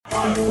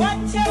What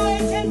you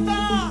waiting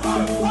for?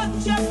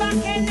 Put your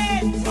back in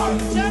it.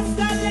 Just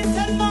a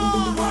little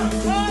more.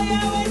 Throw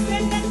your weight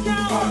in it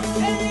now.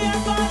 Tell your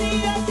body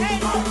okay.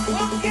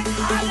 Walk it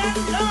hard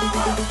and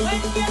long.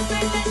 When you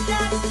finish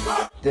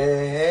that, The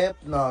hip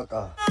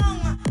knocker.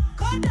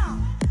 go down,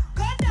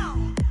 go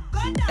down,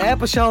 go down.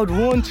 Episode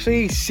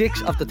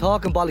 136 of the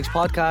Talking Bollocks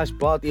podcast,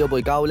 brought to you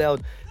by Go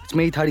Loud. It's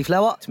me, Terry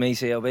Flower. It's me,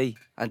 COB.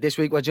 And this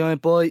week we're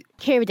joined by...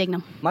 Kiera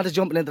Dignam. I'm just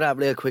jumping into that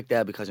real quick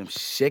there because I'm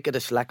sick of the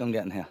slack I'm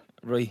getting here.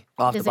 Right.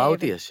 Off the Deserve both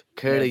of it. yous.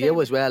 Kiera,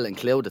 you as well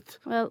included.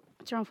 Well,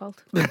 it's your own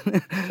fault.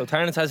 So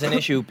Terence has an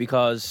issue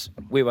because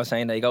we were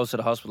saying that he goes to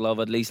the hospital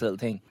over the least little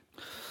thing.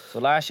 So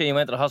last year you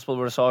went to the hospital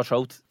with a sore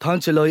throat.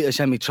 Tonsillitis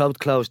and my throat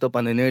closed up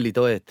and I nearly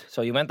died.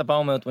 So you went to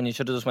Beaumont when you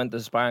should have just went to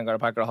the Spar and got a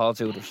pack of Hall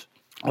Suitors.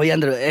 I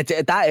ended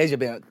up, that is a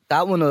bit...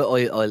 That one I'll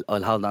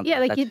hold on to. Yeah,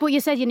 like, That's- but you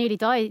said you nearly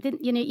died,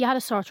 didn't you? You had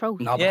a sore throat.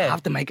 No, but Yeah. I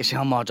have to make it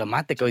sound more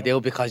dramatic, I do,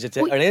 because it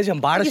is You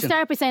embarrassing.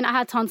 start by saying I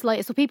had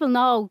tonsillitis, so people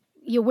know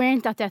you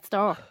weren't at death's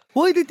door.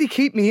 Why did they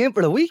keep me in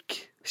for a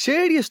week?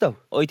 Serious though?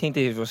 I think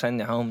that if you were sending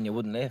you home, you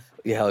wouldn't live.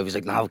 Yeah, I was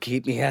like, no,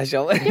 keep me here.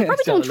 So, You're probably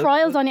so doing look-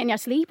 trials on it in your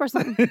sleep or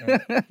something.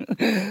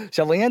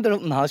 So I ended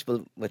up in the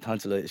hospital with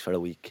tonsillitis for a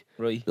week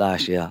Right.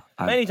 last year.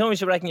 How And many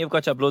times you reckon you've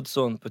got your blood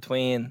son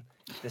between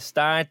the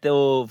start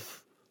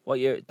of, what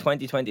year,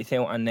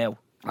 2022 and now?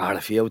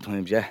 a few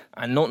times, yeah.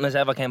 And nothing has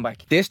ever came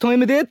back. This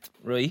time I did.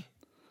 Right.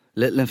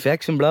 Little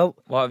infection, bro.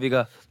 What have you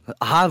got?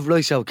 I have,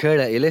 right, so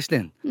Kiera, are you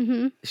listening?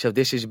 Mm-hmm. So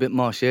this is a bit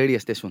more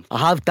serious, this one. I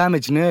have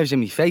damaged nerves in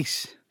my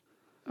face,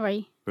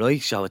 Right.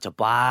 right? So it's a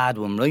bad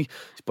one, right?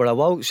 But I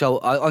won't, so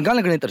I'm going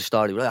to get into the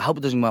story, right? I hope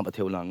it doesn't go on for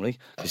too long, right?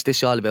 Because this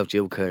is all about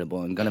you, Kiera, but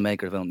I'm going to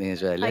make it about me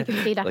as well. I yeah? can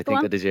see that. I Go think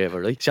on. I deserve it,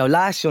 right? So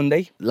not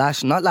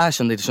last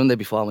Sunday, the Sunday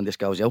before when this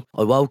goes out,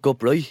 I woke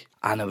up, right?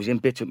 And I was in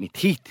bits with my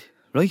teeth.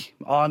 Right?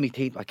 All my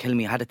teeth were killing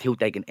me. I had a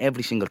toothache in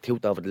every single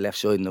tooth over the left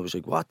side, and I was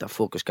like, what the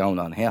fuck is going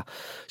on here?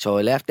 So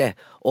I left there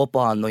up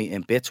all night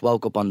in bits,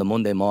 woke up on the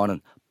Monday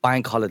morning,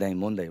 bank holiday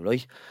Monday,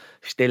 right?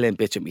 Still in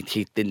bits with my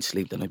teeth, didn't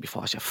sleep the night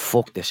before. I said,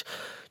 fuck this.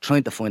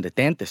 Trying to find a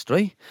dentist,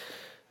 right?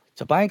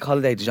 It's a bank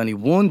holiday, there's only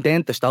one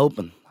dentist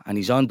open, and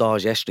he's on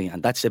doors yesterday,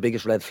 and that's the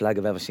biggest red flag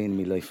I've ever seen in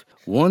my life.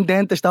 One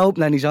dentist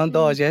open and he's on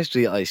doors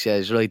yesterday. I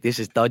says, right, this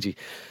is dodgy.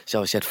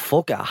 So I said,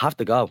 fuck it, I have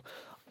to go.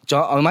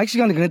 So I'm actually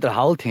going to get into the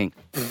whole thing.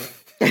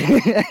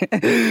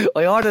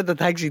 I ordered the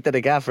taxi to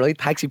the gaff, right?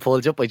 Taxi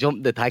pulls up, I jump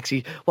in the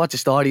taxi. What's the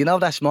story? You know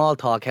that small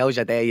talk, how's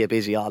your day, you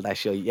busy, all that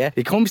shit, yeah?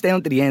 He comes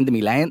down to the end of my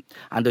lane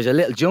and there's a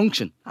little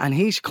junction and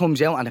he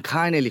comes out and the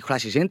car nearly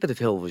crashes into the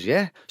two of us,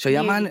 yeah? So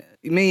your man,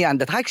 me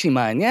and the taxi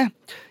man, yeah?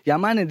 Your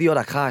man in the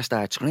other car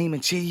starts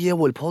screaming, see you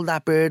will pull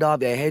that bird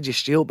off your head, you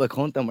stupid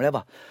cunt and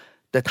whatever.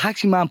 The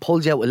taxi man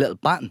pulls out a little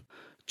baton,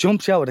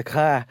 jumps out of the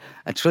car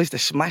and tries to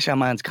smash your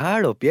man's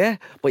car up, yeah?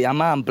 But your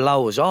man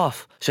blows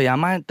off. So your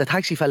man, the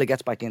taxi fella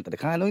gets back into the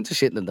car, and I'm just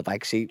sitting in the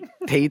back seat,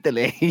 teeth in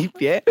a heap,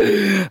 yeah?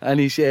 And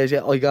he says,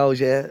 I goes,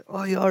 yeah,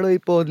 oh, you all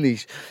right, bud? And he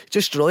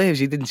just drives,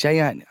 he didn't say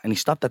anything. And he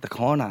stopped at the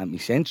corner at me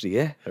Century,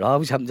 yeah? It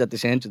always happens at the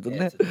Century,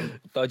 doesn't it? It's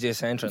the dodgiest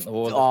centre in the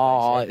world.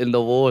 Oh, in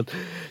the world.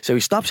 So he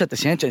stops at the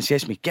Century and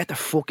says to me, get the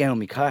fuck out of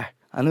my car.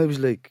 And I was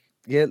like,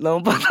 yeah, no,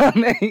 but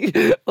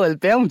I'll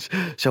bounce.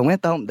 So I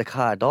went down to the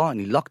car door and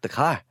he locked the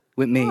car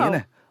with me,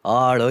 innit?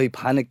 Oh, I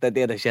panicked at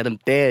that. I said, I'm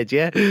dead,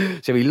 yeah?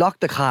 So he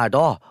locked the car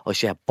door. I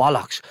said,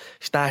 bollocks.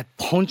 Start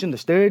punching the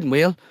steering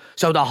wheel.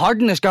 So the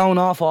hardening is going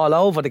off all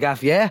over the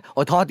gaff, yeah?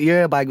 I thought the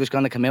airbag was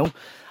going to come out.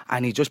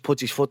 And he just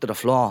puts his foot to the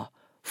floor,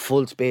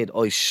 full speed.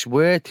 I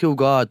swear to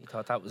God. You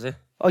thought that was it?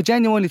 I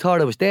genuinely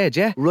thought I was dead,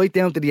 yeah? Right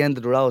down to the end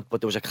of the road,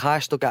 but there was a car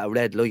stuck at a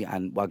red light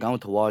and we're going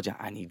towards it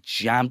and he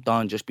jammed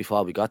on just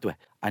before we got to it.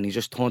 And he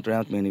just turned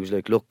around to me and he was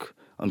like, look,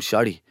 I'm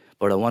sorry,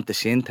 but I want to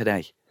sin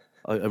today.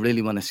 I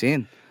really want to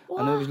sin.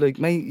 And I was like,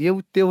 mate,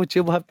 you do what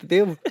you have to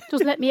do.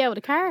 Just let me out of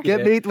the car.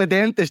 Get me to a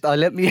dentist or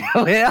let me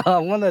out, yeah,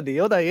 one or the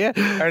other, yeah?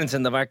 Parents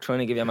in the back trying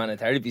to give your man a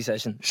therapy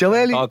session. So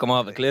Ellie, Talk him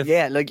off a cliff.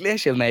 yeah, like,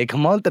 listen, mate,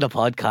 come on to the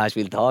podcast,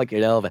 we'll talk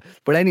it over.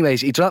 But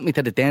anyways, he dropped me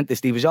to the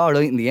dentist, he was all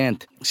right in the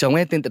end. So I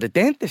went into the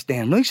dentist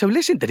then, right? So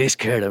listen to this,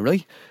 Kiera,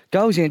 right?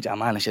 Goes into your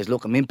man and says,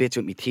 look, I'm in bits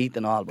with my teeth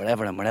and all,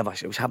 whatever and whatever.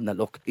 So I was having a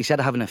look. He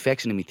said I have an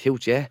infection in my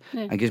tooth, yeah?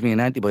 And gives me an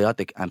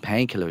antibiotic and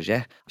painkillers,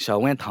 yeah? So I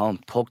went home,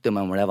 tucked him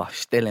and whatever,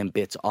 still in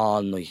bits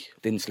all night.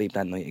 Didn't sleep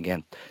that night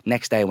again.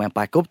 Next day I went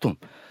back up to him.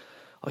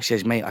 I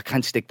says, mate, I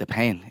can't stick the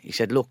pain. He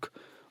said, look,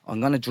 I'm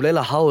going to drill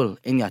a hole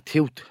in your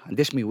tooth. And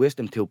this is my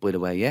wisdom tooth, by the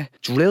way, yeah?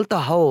 Drill the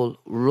hole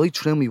right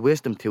through my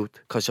wisdom tooth,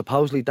 because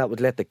supposedly that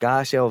would let the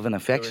gas out of an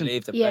infection.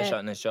 Relieve the Yeah. pressure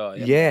in his jaw.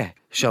 Yeah.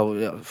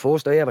 So,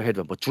 first I ever heard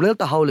of it. But drilled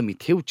the hole in my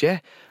tooth, yeah?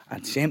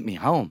 And sent me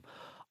home.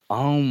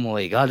 Oh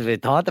my God, if I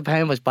thought the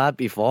pain was bad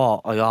before,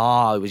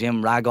 I was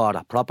in rag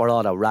order, proper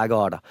order, rag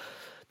order.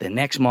 The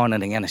next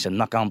morning again, I said, I'm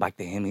not going back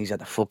to him. He's had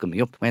to fucking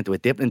me up. Went to a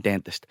different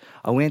dentist.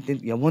 I went in,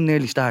 you wouldn't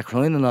nearly start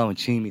crying and all and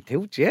seeing me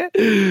tooth, yeah?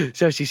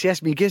 So she says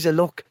to me, gives a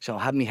look. So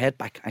I had my head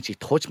back and she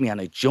touched me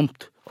and I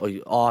jumped.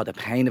 Oh, the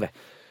pain of it.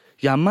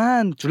 Your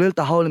man drilled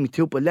the hole in my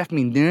tooth but left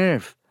me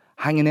nerve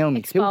hanging out in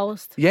my tooth.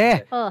 Exposed. Yeah.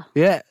 Oh.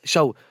 Yeah.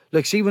 So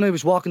Like, see, when I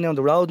was walking down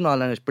the road and all,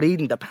 and I was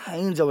breathing, the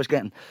pains I was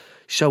getting.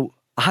 So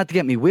I had to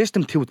get my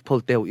wisdom tooth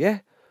pulled out, yeah?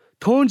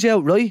 Turns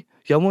out, right,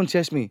 your one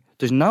says to me,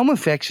 there's no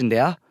infection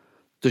there.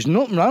 There's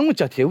nothing wrong with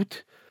your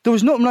tooth. There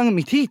was nothing wrong with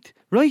my teeth,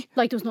 right?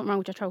 Like there was nothing wrong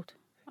with your throat.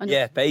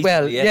 Yeah, basically.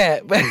 Well, yeah.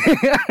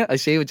 I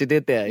see what you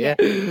did there,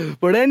 yeah.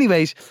 But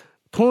anyways,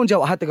 turns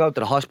out I had to go to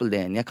the hospital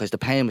then, yeah, because the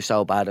pain was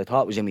so bad. I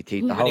thought it was in my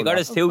teeth. When he got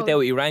his tooth out,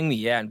 he rang me,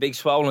 yeah, and big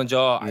swollen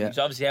jaw. And Yeah. he was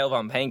obviously out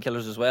on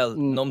painkillers as well,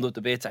 numbed up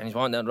the bits, and he's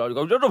walking down the road. He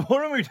goes, "You're the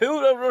one of me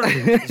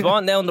tooth." He's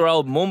walking down the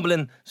road,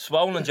 mumbling,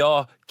 swollen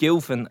jaw,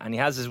 goofing, and he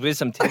has his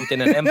wisdom tooth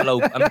in an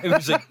envelope. And I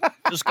was like,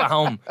 just go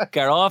home.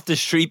 Get off the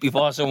street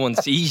before someone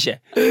sees you.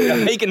 You're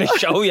making a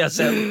show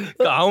yourself.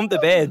 Go home to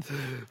bed.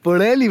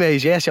 But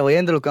anyways, yeah, so I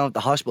ended up going to the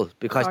hospital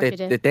because Of course you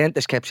did. the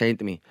dentist kept saying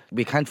to me,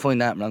 we can't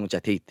find that wrong with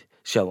your teeth.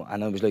 So,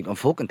 and I was like, I'm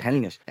fucking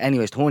telling you.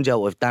 Anyways, turns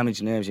out I've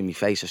damaged nerves in my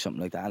face or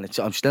something like that. And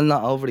I'm still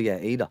not over it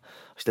yet either.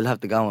 I still have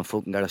to go and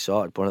fucking get it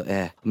sorted. But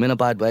I'm in a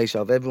bad way,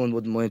 so if everyone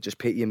wouldn't mind just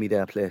pitying me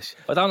there, please.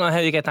 I don't know how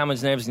you get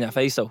damaged nerves in your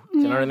face, though. Do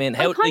you know what I mean?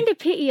 How, I kind of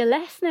pity you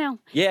less now.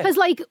 Yeah. Because,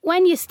 like,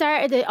 when you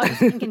started it, I was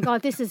thinking,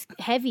 God, this is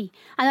heavy.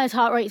 And I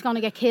thought, right, he's going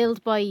to get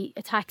killed by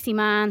a taxi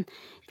man.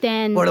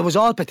 Then... But it was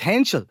all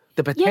potential.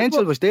 The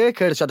potential but- was there,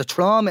 Curtis, so the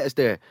trauma is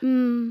there.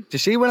 Do you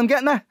see what I'm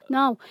getting at?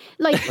 No.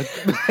 Like...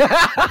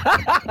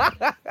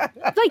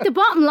 like, the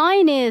bottom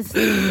line is,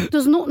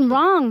 there's nothing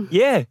wrong.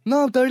 yeah.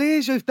 No, there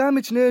is. I've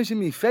damaged nerves in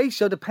my face,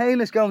 so the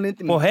pain is going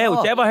into me. Well, how?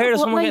 Did you ever heard of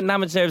What, someone like- getting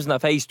damaged nerves in their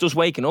face just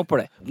waking up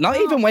with it? Not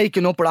even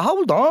waking up, but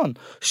hold on.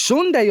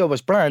 Sunday I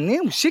was brand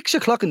new. 6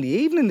 o'clock in the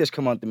evening this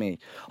come on to me.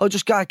 I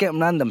just got getting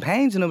random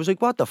pains and I was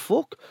like, what the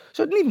fuck?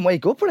 So I didn't even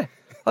wake up with it.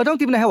 I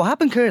don't even know how it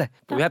happened, Kiera.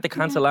 We had to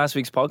cancel last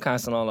week's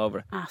podcast and all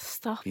over. Ah,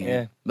 stop.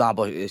 Yeah. No,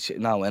 but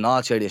no, in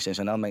all seriousness,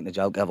 I'm not making a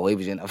joke, Ev, I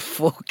was in a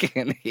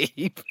fucking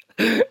heap.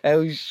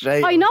 How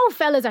straight. I know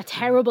fellas are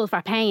terrible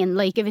for pain.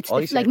 Like, if it's I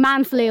like said-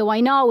 man flu, I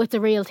know it's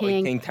a real I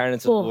thing. think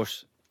Terence is But-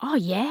 worse. Oh,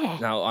 yeah.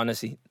 No,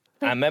 honestly.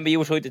 I remember you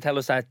were trying to tell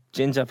us that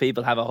ginger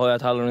people have a higher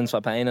tolerance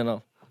for pain and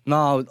all.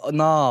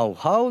 No,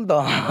 hold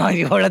on.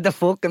 You're at the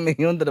fucking me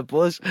under the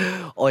bus.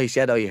 I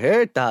said I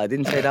heard that. I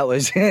didn't say that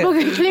was it.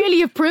 Look, clearly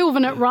you've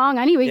proven it wrong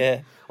anyway.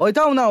 Yeah. I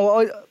don't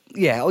know.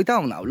 I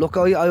don't know. Look,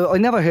 I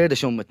never heard of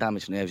someone with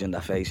damaged nerves in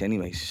their face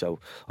anyways, so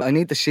I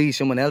need to see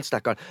someone else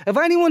that got... If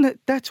anyone...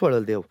 That's what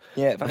I'll do.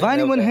 Yeah, If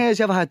anyone here has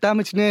ever had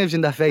damaged nerves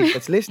in their face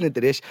that's listening to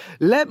this,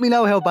 let me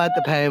know how bad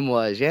the pain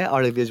was, yeah?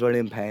 Or if you were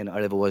in pain, or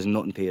if it was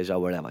nothing to you or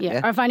whatever, Yeah,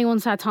 yeah? or if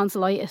anyone's had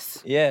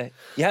tonsillitis. Yeah.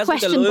 You have like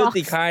a Question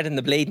loyalty box. card in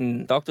the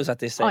bleeding doctors at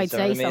this stage. I'd do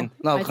you know say what I mean? so.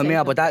 No, I'd come say here,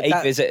 so. but that...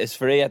 8th visit is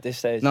free at this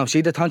stage. No,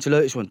 see, the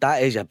tonsillitis one,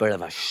 that is a bit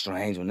of a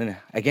strange one, isn't it?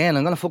 Again,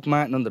 I'm going to fuck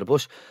Martin under the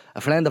bus. A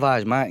friend of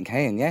ours, Martin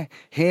Kane, yeah?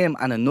 Him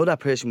and another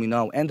person we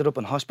know ended up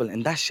in hospital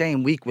in that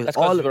same week with That's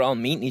all... because we're all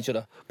meeting each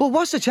other. But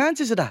what's the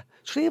chances of that?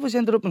 3 of us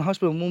ended up in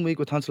hospital in 1 week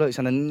with tonsillitis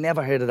and I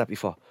never heard of that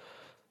before.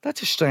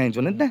 That's a strange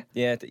one, isn't it?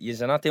 Yeah,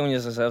 you're not doing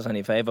yourselves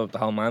any favour with the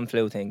whole man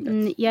flu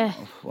thing. Yeah.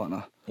 What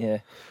not? Yeah.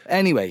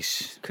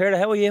 Anyways, Kiera,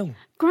 how are you?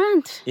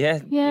 Grant. Yeah,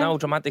 Yeah. no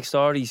dramatic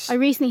stories. I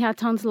recently had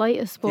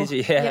tonsillitis, but Did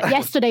you? Yeah.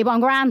 yesterday, but I'm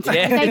grand.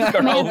 Yeah, Thanks for you're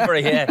coming in. over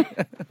it, yeah.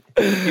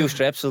 A few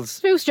strepsils.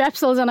 Few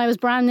strepsils and I was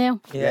brand new.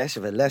 Yeah. less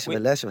of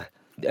it.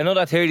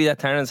 Another theory that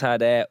Terence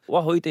had,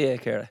 what height are you,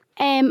 Kiera?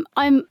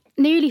 I'm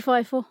nearly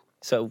 5 foot.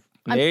 So,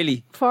 I'm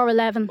nearly.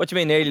 4'11". What do you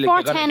mean nearly?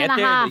 Like, you're 4'10" going to and get a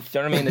there? half. Like, do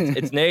you know what I mean?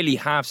 It's nearly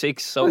 6:30,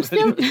 so I'm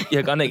still-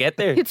 you're going to get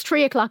there. It's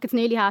 3 o'clock. It's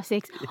nearly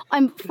 6:30.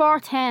 I'm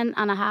 4'10"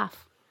 and a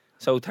half.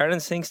 So,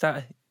 Terence thinks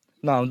that...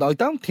 No, I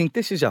don't think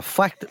this is a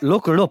fact.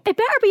 Look her up. It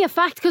better be a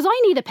fact because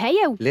I need a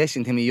payout.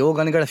 Listen to me, you're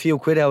going to get a few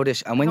quid out of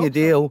this. And when you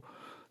do,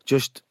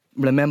 just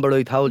remember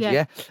I told you, Yeah.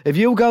 yeah? If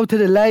you go to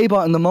the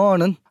labour in the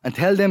morning and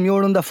tell them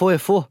you're under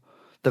 5 foot,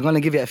 they're going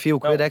to give you a few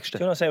quid Do extra.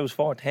 you not say it was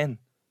 4'10"?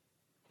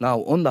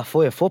 No, under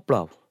 5 foot,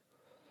 bro.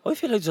 I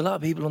feel like there's a lot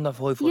of people under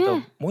 5 foot, Yeah.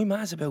 though. My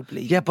man's about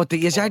bleeding. Yeah, but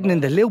you're adding in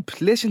the loop.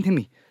 Listen to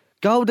me.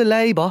 Go to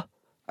labour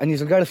and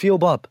you'll get a few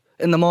bob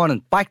in the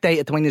morning. Backdate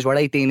it to when you were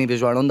 18 if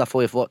you were under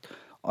 5 foot.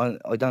 I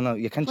don't know.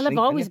 You can't Well, shrink,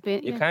 I've can always you?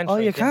 been. You Yeah. can Oh,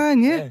 you shrink,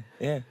 can, yeah.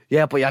 Yeah.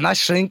 Yeah, but you're not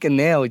shrinking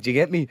now. Do you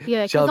get me?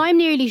 Yeah, because So- I'm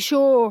nearly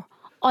sure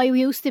I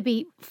used to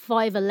be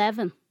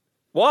 5'11".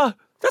 What?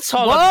 That's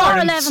all What?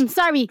 that 4'11".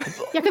 Sorry,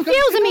 you're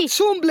confusing me.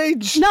 Some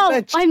blades. No,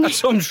 I'm That's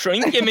some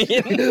shrink you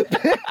mean.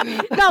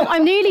 no,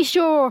 I'm nearly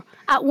sure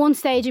at one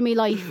stage in my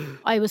life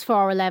I was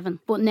 4'11",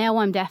 but now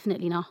I'm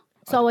definitely not.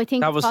 So I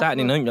think That it's was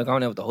Saturday possible. night, you're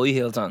going out with the high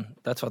heels on.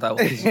 That's what that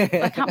was.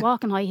 I can't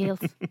walk in high heels.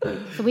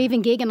 So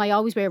even gigging, I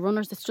always wear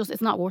runners.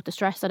 It's not worth the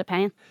stress or the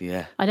pain.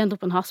 Yeah. I'd end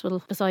up in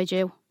hospital beside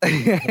you.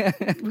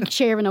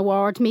 Sharing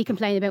awards, me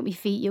complaining about my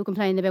feet, you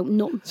complaining about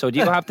nothing. So do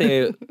you have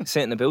to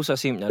sit in the bus or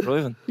see when you're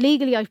driving?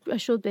 Legally, I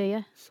should be,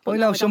 yeah. But I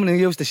no, know someone who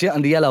used to sit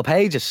on the yellow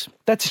pages.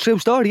 That's a true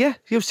story, yeah?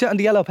 You used to sit on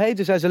the yellow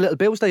pages as a little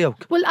booster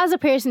yoke. Well, as a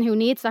person who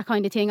needs that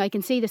kind of thing, I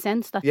can see the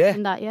sense that's Yeah.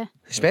 in that, yeah.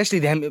 Especially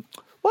them.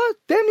 What?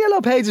 Them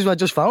yellow pages were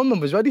just phone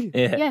numbers, ready?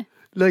 Yeah. Yeah.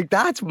 Like,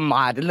 that's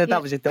mad, isn't it? Yeah.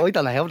 That was it. I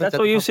don't know how That's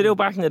what you used to do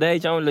back in the day,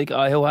 John. Like,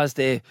 who's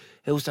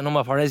the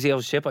number for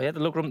Ezio's ship? I had to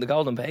look up the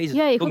golden pages.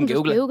 Yeah, you couldn't just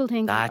Google it. Google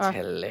things. That's or-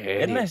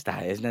 hilarious,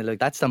 that, isn't it? Like,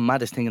 that's the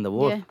maddest thing in the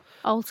world. Yeah,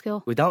 old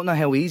school. We don't know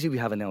how easy we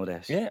have it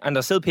nowadays. Yeah, and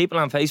there's still people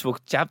on Facebook.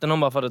 Do you have the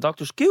number for the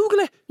doctors? Google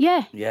it.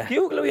 Yeah. Yeah.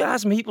 Google it. You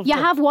ask people. You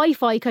for- have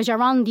Wi-Fi because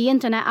you're on the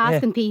internet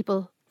asking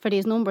people for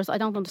these numbers. I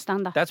don't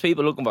understand that. That's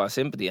people looking for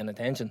sympathy and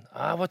attention.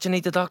 What you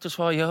need the doctors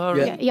for? You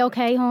alright? Yeah. You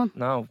okay, hon?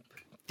 No,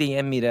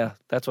 DM me there.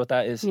 That's what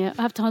that is. Yeah,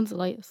 I have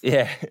tonsillitis.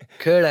 Yeah.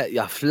 Ciara,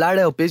 you're flat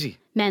out busy.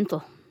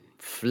 Mental.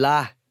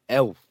 Flat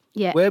out.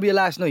 Yeah. Where were you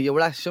last night? You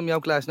were some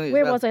out last night.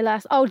 Where was I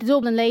last? Oh, the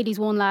Dublin ladies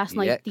won last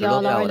night. Yeah, the good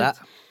All luck with Ireland.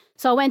 that.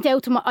 So I went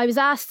out I was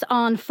asked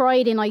on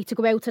Friday night to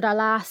go out to their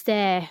last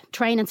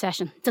training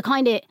session to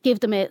kind of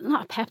give them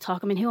not a pep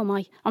talk. I mean, who am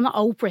I? I'm not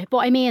Oprah, but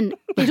I mean,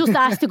 they just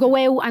asked to go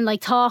out and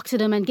like talk to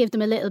them and give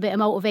them a little bit of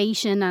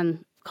motivation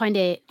and kind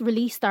of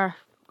release their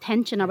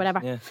tension or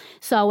whatever. Yeah.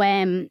 So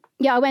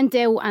I went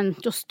out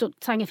and just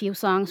sang a few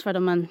songs for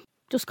them and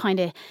just I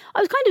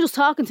was kind of just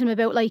talking to them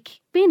about like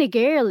being a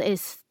girl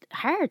is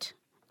hard.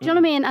 Do you know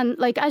what I mean? And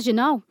like, as you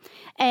know,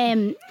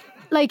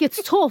 like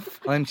it's tough.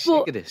 I'm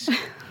sick of this.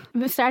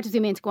 We started to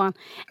mean to go on.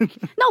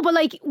 No, but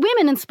like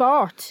women in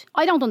sport,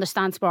 I don't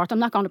understand sport. I'm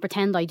not going to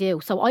pretend I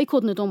do. So I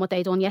couldn't have done what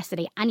they done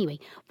yesterday anyway.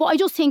 But I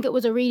just think it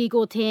was a really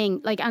good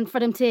thing. Like, and for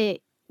them to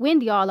win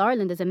the All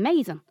Ireland is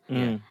amazing.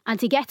 And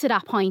to get to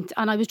that point,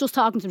 and I was just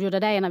talking to them the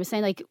other day, and I was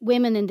saying like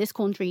women in this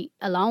country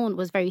alone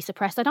was very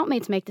suppressed. I don't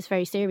mean to make this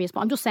very serious, but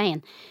I'm just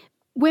saying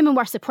women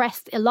were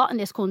suppressed a lot in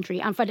this country,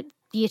 and for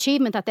the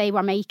achievement that they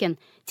were making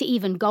to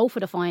even go for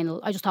the final,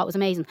 I just thought it was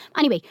amazing.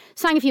 Anyway,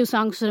 sang a few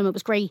songs for them, it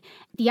was great.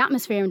 The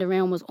atmosphere in the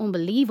room was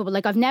unbelievable.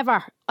 Like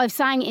I've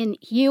sang in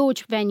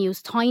huge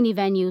venues, tiny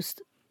venues,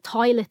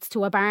 toilets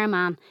to a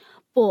barman,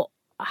 but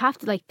I have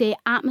to, like, the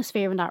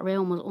atmosphere in that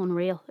room was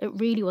unreal. It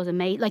really was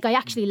amazing. Like, I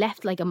actually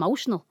left like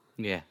emotional.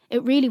 Yeah.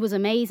 It really was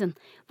amazing.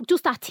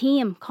 Just that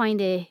team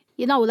kind of,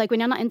 you know, like when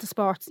you're not into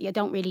sports, you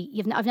don't really,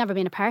 I've never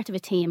been a part of a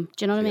team.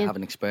 Do you know what I You mean?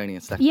 haven't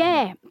experienced that.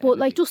 Yeah, but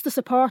like just the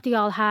support they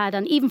all had,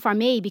 and even for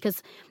me,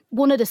 because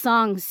one of the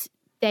songs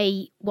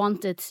they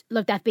wanted,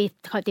 like that bit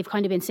they've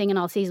kind of been singing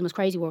all season was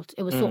Crazy World.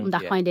 It was something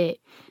that kind of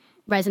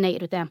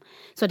resonated with them.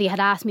 So they had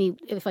asked me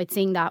if I'd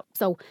sing that.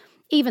 So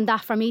even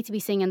that, for me to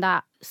be singing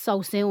that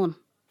so soon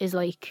is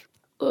like,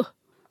 ugh.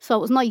 So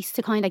it was nice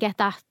to kind of get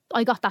that.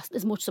 I got that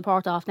as much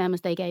support off them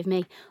as they gave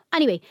me.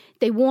 Anyway,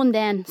 they won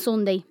then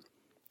Sunday.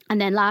 And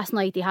then last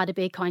night they had a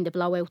big kind of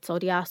blowout, so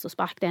they asked us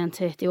back then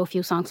to do a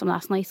few songs from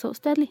last night, so it's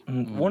deadly. I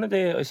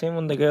seen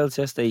one of the girls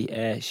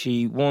yesterday,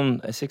 she won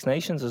a Six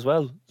Nations as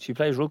well. She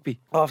plays rugby.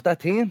 Off that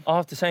team?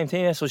 Off the same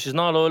team, yeah. So she's an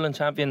All-Ireland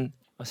champion.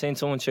 I seen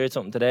someone shared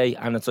something today,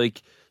 and it's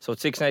like, so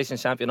it's Six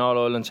Nations champion,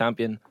 All-Ireland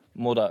champion,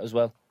 mother as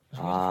well.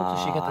 So where the fuck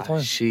does she get the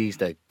time? She's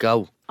the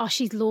go. Oh,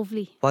 she's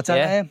lovely. What's her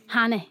Yeah. name?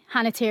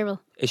 Hannah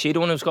Tyrrell. Is she the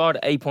one who scored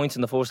 8 points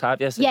in the first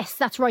half yesterday? Yes,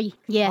 that's right.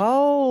 Yeah.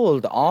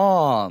 Hold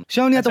on. She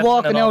only had to That's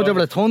walk an an all hour over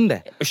over. the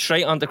Tunde.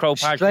 Straight onto Crow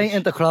Park. Straight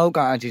into Croker,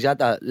 and she's at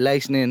the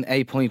lacing in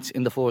 8 points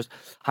in the first.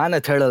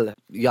 Hannah Tyrrell,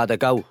 you had to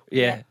go.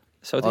 Yeah.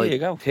 So there you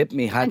go. Tip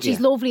me, had And you? she's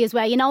lovely as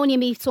well. You know when you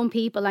meet some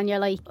people and you're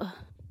like, ugh.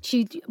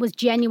 She was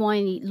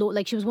genuinely,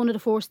 like she was one of the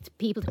first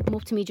people to come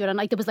up to me during the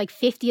night. There was like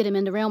 50 of them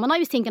in the room. And I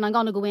was thinking, I'm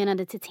going to go in and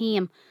it's a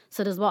team.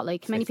 So there's what,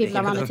 many people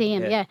are on a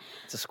team, yeah.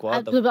 It's a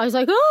squad. And I was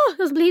like, oh,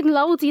 there's bleeding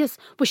loads of us.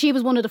 But she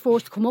was one of the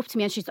first to come up to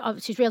me, and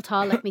she's real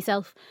tall like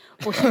myself.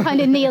 But she kind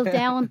of kneeled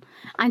down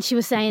and she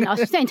was saying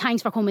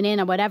thanks for coming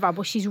in or whatever.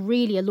 But she's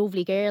really a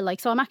lovely girl.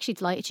 Like, so I'm actually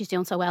delighted she's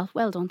doing so well.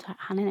 Well done to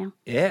Hannah now.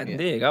 Yeah,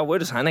 there you go. Where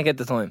does Hannah get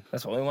the time?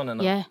 That's what I want to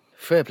know. Yeah.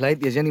 Fair play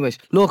to you anyways.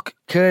 Look,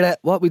 Ciara,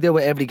 what we do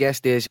with every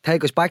guest is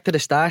take us back to the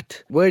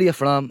start. Where are you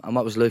from and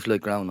what was life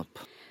like growing up?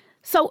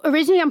 So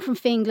originally I'm from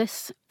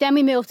Finglas. Then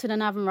we moved to the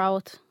Navan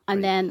Road.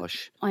 And Very then,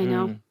 posh. I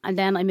know. And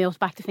then I moved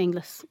back to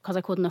Finglas because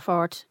I couldn't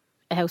afford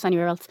a house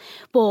anywhere else.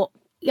 But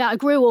yeah, I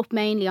grew up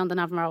mainly on the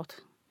Navan Road.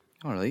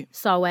 All right.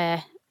 So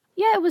yeah,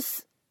 it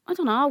was, I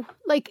don't know.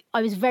 Like,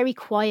 I was very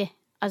quiet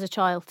as a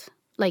child.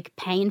 Like,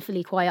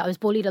 painfully quiet. I was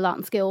bullied a lot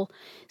in school.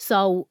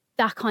 So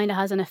that kind of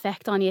has an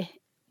effect on you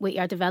with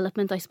your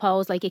development, I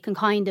suppose. Like, it can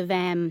kind of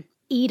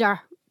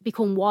either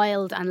become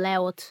wild and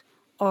loud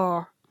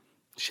or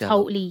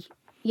totally,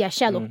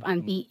 shell up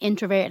and be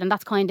introverted. And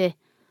that's kind of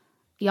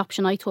the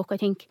option I took, I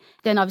think.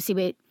 Then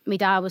obviously my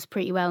dad was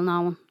pretty well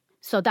known.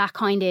 So that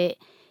kind of,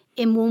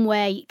 in one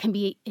way, can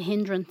be a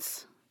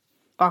hindrance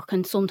or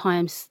can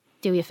sometimes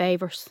do you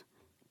favours.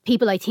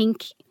 People, I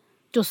think,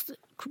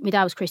 my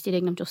dad was Christy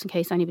Dignam, just in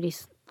case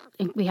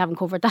we haven't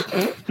covered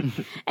that.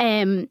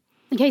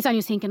 In case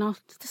anyone's thinking, oh,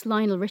 this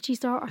Lionel Richie's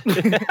daughter. Is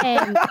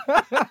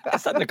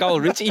that Nicole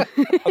Richie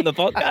on the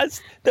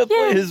podcast? The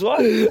boy is what?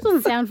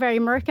 Doesn't sound very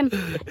American.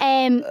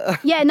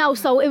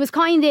 So it was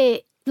kind of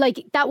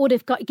like that would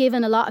have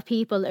given a lot of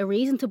people a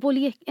reason to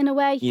bully you in a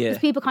way. Yeah. Because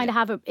people kind of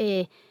have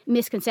a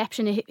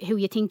misconception of who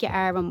you think you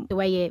are and the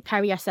way you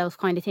carry yourself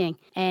kind of thing.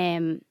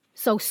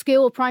 So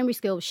primary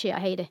school was shit, I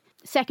hate it.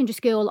 Secondary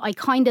school, I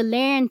kind of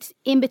learned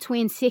in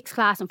between 6th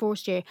class and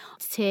first year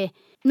to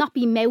not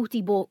be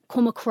mouthy, but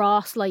come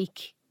across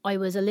like I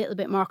was a little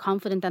bit more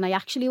confident than I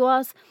actually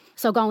was.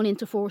 So going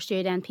into first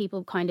year then,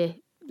 people kind of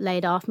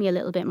laid off me a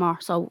little bit more.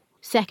 So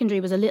secondary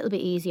was a little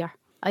bit easier.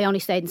 I only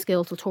stayed in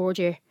school till third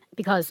year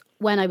because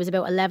when I was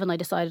about 11, I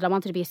decided I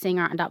wanted to be a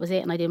singer and that was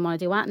it, and I didn't want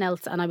to do anything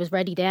else, and I was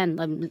ready then.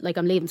 I'm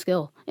leaving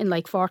school in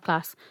like fourth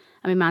class.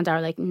 And my man and dad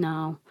were like,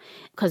 no,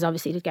 because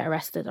obviously they'd get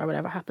arrested or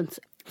whatever happens.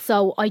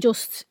 So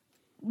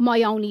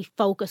my only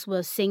focus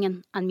was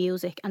singing and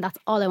music, and that's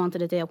all I wanted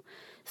to do.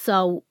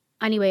 So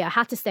anyway, I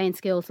had to stay in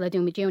school till I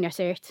do my junior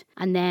cert,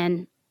 and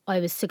then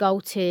I was to go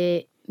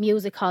to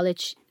music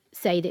college,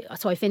 so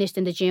I finished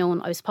in the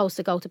June. I was supposed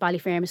to go to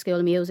Ballyfermot School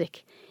of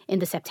Music in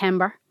the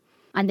September,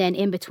 and then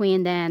in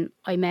between then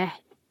I met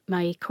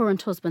my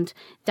current husband,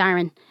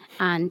 Darren,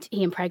 and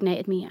he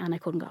impregnated me and I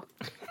couldn't go.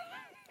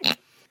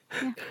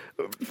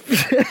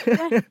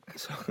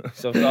 So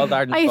it's all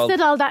Darren's I fault.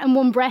 said all that in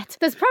one breath.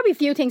 There's probably a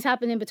few things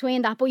happening in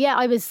between that, but yeah,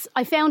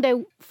 I found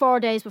out 4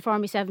 days before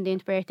my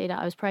 17th birthday that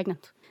I was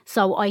pregnant.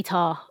 So I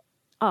thought,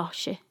 oh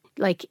shit,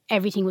 like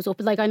everything was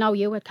up. Like I know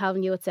you had,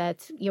 Calvin, you had said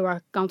you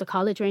were going to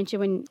college, weren't you?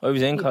 When I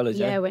was in college,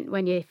 yeah.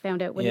 When you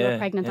found out when you were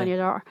pregnant on your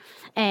daughter.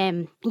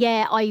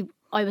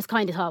 I was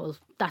kind of thought,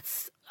 well,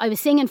 I was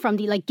singing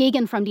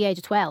gigging from the age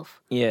of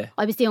 12. Yeah.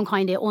 I was doing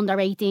kind of under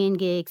 18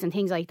 gigs and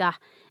things like that.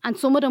 And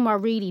some of them were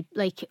really,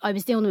 like, I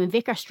was doing them in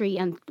Vicar Street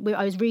and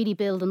I was really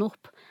building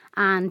up.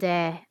 And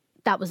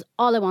that was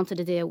all I wanted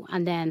to do.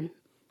 And then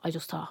I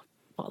just thought,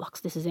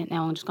 bollocks, this is it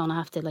now. I'm just going to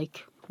have to,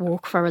 like,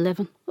 work for a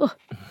living. Ugh.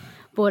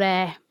 But,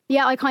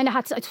 I kind of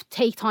had to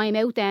take time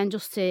out then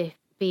just to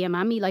be a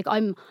mammy. Like,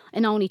 I'm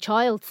an only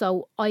child,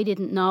 so I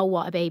didn't know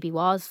what a baby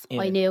was.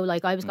 I knew,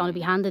 like, I was going to be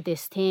handed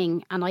this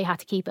thing and I had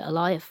to keep it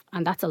alive.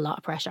 And that's a lot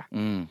of pressure.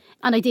 And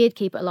I did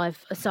keep it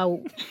alive.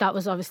 So that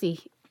was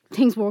obviously,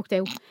 things worked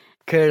out.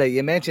 Kiera,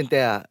 you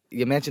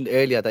mentioned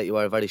earlier that you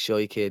were a very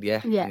shy kid,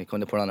 yeah? Yeah. And you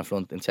kind of put on a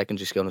front in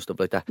secondary school and stuff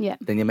like that. Yeah.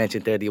 Then you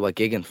mentioned there that you were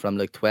gigging from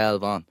like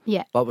 12 on.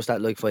 Yeah. What was that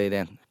like for you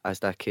then, as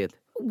that kid?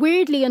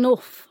 Weirdly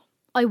enough,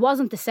 I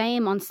wasn't the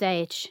same on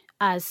stage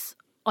as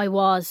I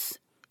was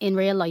in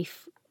real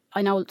life.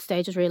 I know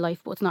stage is real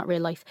life, but it's not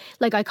real life.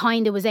 Like, I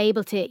kind of was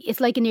able to, it's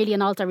like nearly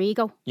an alter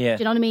ego. Yeah.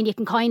 Do you know what I mean? You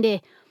can kind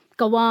of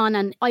go on,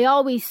 and I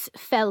always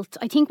felt,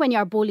 I think when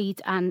you're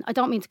bullied, and I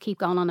don't mean to keep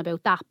going on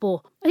about that, but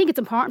I think it's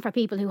important for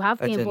people who have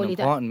been bullied. It's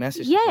an important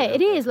message. Yeah,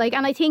 it is. Like,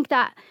 and I think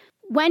that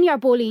when you're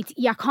bullied,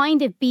 you're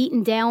kind of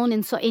beaten down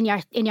in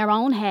your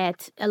own head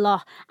a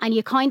lot, and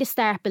you kind of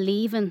start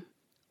believing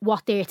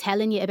what they're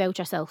telling you about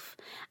yourself,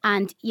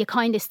 and you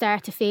kind of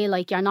start to feel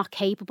like you're not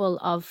capable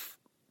of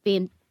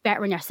being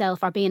better in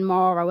yourself or being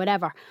more or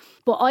whatever.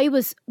 But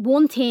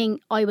one thing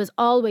I was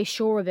always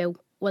sure about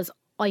was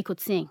I could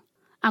sing.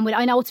 And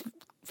I know it's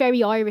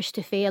very Irish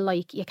to feel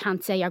like you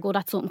can't say you're good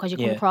at something because you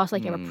come across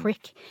like you're a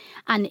prick.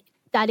 And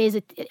that is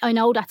I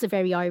know that's a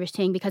very Irish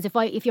thing, because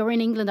if you're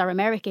in England or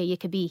America, you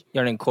could be...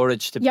 You're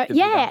encouraged to be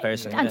that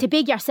person. And to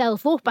big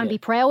yourself up and be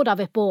proud of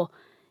it. But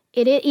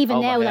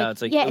even now,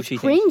 it's like it's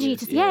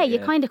cringy. You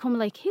kind of come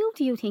like, who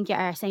do you think you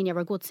are saying you're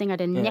a good singer,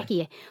 then neck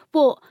you?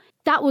 But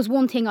that was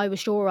one thing I was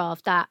sure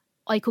of, that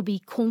I could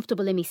be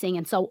comfortable in me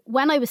singing. So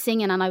when I was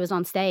singing and I was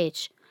on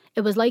stage,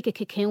 it was like a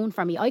cocoon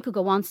for me. I could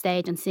go on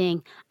stage and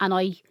sing, and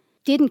I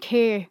didn't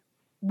care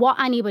what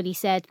anybody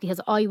said, because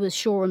I was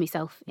sure of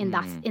myself in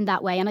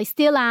that way. And I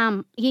still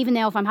am, even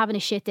now, if I'm having a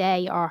shit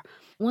day, or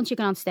once you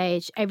get on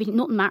stage,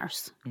 nothing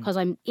matters, because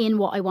I'm in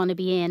what I want to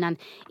be in. And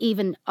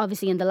even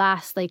obviously in the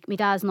last, like, my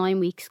dad's 9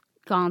 weeks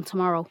gone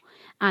tomorrow,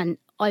 and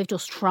I've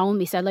just thrown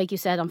myself, like you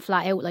said, I'm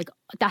flat out. Like,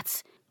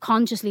 that's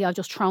consciously, I've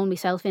just thrown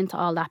myself into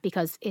all that,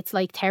 because it's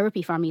like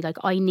therapy for me. Like,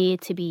 I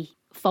need to be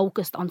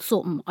focused on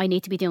something. I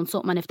need to be doing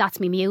something. And if that's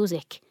my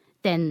music,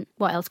 then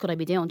what else could I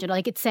be doing? Do you know,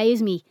 like, it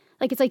saves me,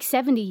 like, it's like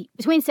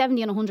between 70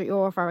 and 100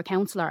 euro for a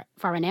counsellor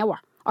for an hour,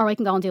 or I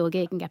can go and do a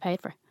gig and get paid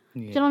for it.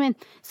 Yeah. Do you know what I mean?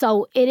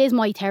 So it is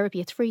my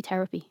therapy. It's free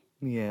therapy.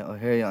 Yeah, I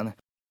hear you, Anna.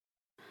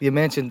 You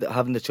mentioned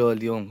having the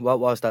child young.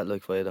 What was that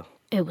like for you though?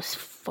 It was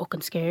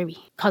fucking scary,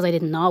 because I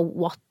didn't know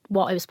what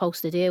I was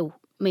supposed to do.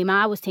 My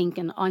ma was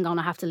thinking, I'm going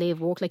to have to leave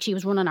work. Like, she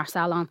was running our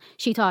salon.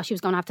 She thought she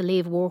was going to have to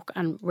leave work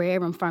and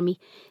rear him for me.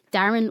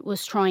 Darren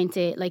was trying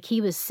to, like,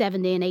 he was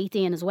 17,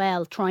 18 as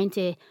well, trying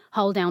to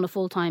hold down a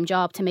full-time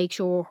job to make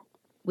sure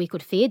we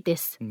could feed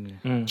this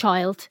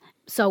child.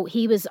 So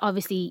he was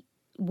obviously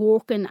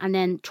working and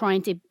then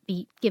trying to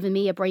be giving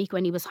me a break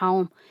when he was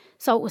home.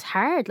 So it was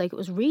hard. Like, it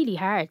was really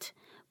hard.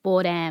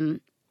 But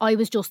I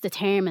was just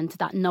determined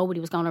that nobody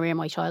was going to rear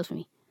my child for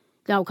me.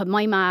 No, because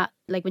my ma,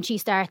 like, when she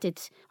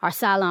started our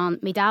salon,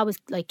 my dad was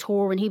like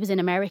touring. He was in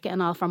America and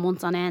all for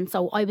months on end.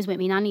 So I was with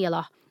my nanny a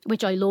lot,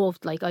 which I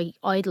loved. Like, I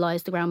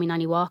idolised the ground my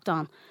nanny walked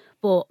on.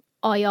 But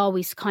I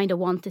always kind of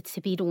wanted to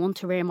be the one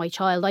to rear my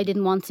child. I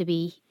didn't want to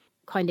be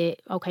kind of,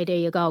 okay, there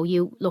you go,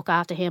 you look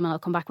after him and I'll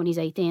come back when he's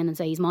 18 and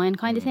say he's mine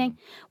kind of thing.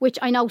 Which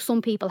I know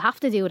some people have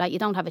to do that. You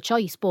don't have a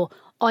choice. But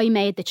I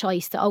made the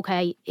choice to,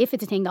 okay, if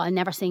it's a thing that I'll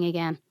never sing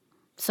again,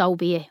 so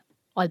be it.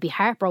 I'll be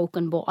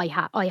heartbroken, but I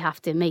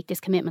have to make this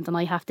commitment, and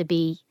I have to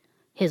be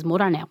his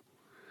mother now.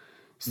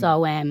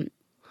 So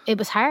it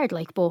was hard,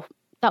 like, but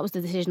that was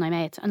the decision I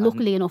made. And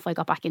luckily enough, I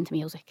got back into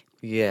music.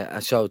 Yeah,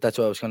 and so that's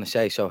what I was going to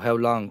say. So how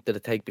long did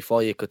it take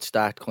before you could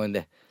start kind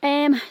of...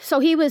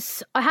 So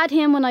I had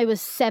him when I was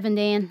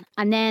 17,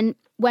 and then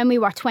when we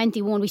were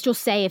 21, we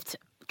just saved,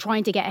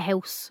 trying to get a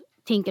house,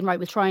 thinking, right,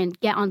 we'll try and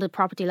get on the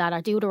property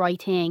ladder, do the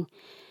right thing,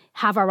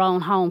 have our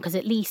own home, because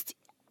at least,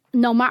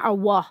 no matter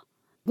what,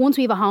 once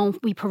we have a home,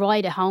 we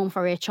provide a home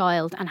for our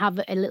child and have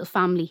a little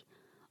family.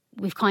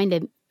 We've kind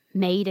of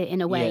made it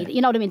in a way. Yeah.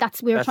 You know what I mean?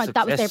 That was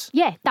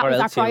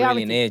our priority.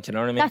 Really need, you know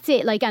what I mean? That's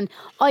it. Like, and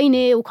I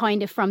knew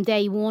kind of from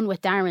day one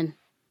with Darren,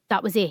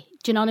 that was it.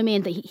 Do you know what I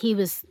mean? That he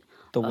was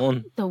the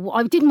one.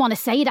 I didn't want to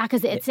say that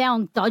because it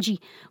sounds dodgy,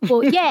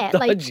 but yeah,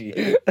 like, do you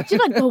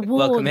know, like the one?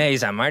 Well, come here,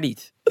 he's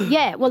married.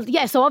 Yeah, well,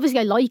 yeah. So obviously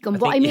I like him,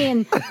 but I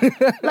mean,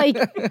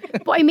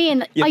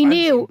 You I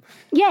knew,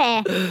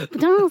 yeah. But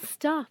don't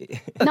stop.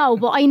 No,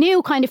 but I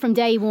knew kind of from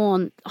day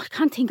one. I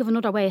can't think of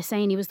another way of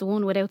saying he was the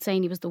one without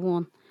saying he was the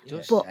one.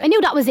 But I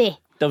knew that was it.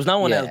 There was no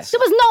one else. There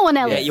was no one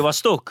else. Yeah, you were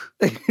stuck.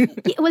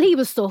 Yeah, well, he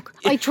was stuck.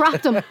 I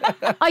trapped him.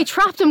 I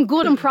trapped him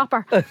good and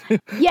proper.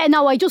 Yeah,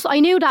 no, I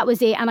knew that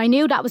was it, and I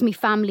knew that was my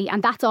family,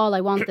 and that's all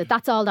I wanted.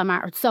 That's all that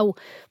mattered. So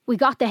we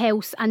got the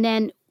house, and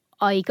then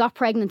I got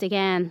pregnant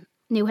again.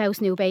 New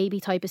house, new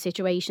baby type of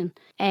situation.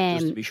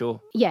 Just to be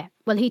sure. Yeah,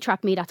 well, he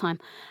trapped me that time.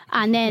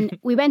 And then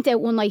we went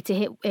out one night to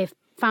hit a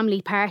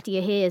family party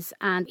of his,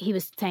 and he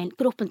was saying,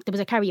 get up, and there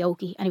was a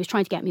karaoke, and he was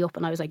trying to get me up,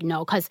 and I was like,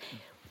 no, because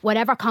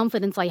whatever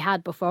confidence I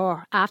had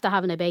before, after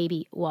having a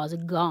baby, was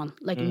gone.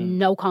 Like,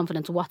 no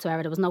confidence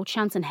whatsoever. There was no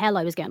chance in hell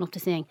I was getting up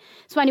to sing.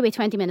 So anyway,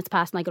 20 minutes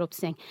passed and I got up to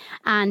sing.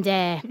 And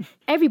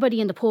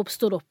everybody in the pub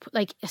stood up,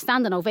 like a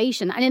standing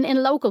ovation. And in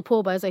a local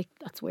pub, I was like,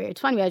 that's weird.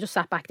 So anyway, I just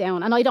sat back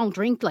down. And I don't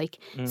drink, like.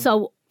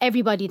 So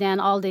everybody then,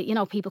 all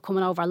the, people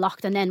coming over are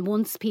locked. And then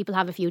once people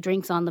have a few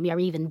drinks on them, you're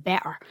even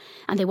better.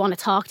 And they want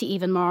to talk to you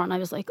even more. And I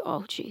was like,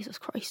 oh, Jesus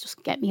Christ,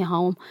 just get me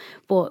home.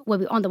 But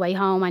on the way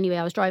home, anyway,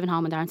 I was driving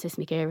home and Darren says to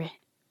me, Kiera,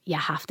 you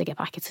have to get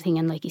back into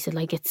singing. Like he said,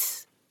 like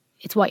it's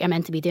what you're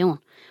meant to be doing.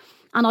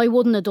 And I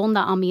wouldn't have done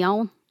that on my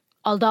own.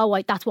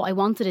 Although that's what I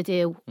wanted to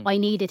do, I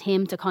needed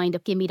him to kind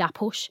of give me that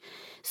push.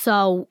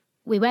 So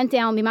we went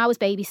down, my ma was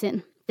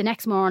babysitting. The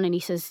next morning he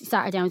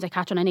sat her down, he's like,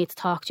 Catherine, I need to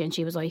talk to you. And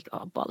she was like,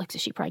 oh, bollocks,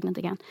 is she pregnant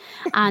again?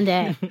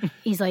 And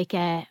he's like,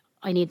 I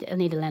need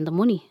to lend her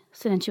money.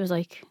 So then she was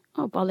like,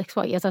 oh, bollocks,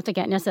 what you guys have to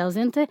get yourselves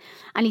into?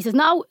 And he says,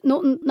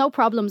 no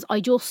problems.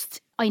 I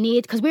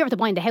need, because we were to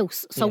buy the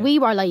house. So we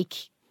were like,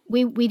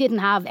 we didn't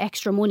have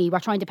extra money. We're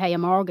trying to pay a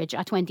mortgage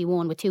at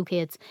 21 with 2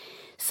 kids.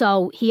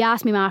 So he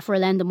asked me ma for a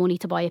lend of money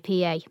to buy a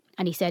PA.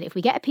 And he said, if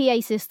we get a PA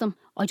system,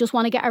 I just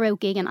want to get her out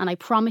gigging, and I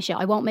promise you,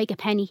 I won't make a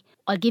penny.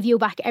 I'll give you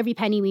back every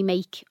penny we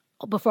make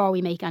before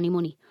we make any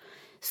money.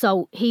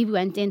 So he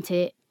went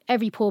into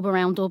every pub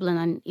around Dublin,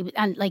 and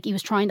he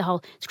was trying the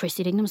whole, it's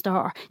Christy Dignam's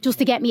daughter, just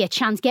to get me a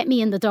chance, get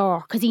me in the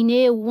door. Because he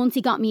knew once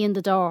he got me in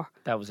the door,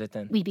 that was it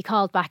then. We'd be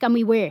called back, and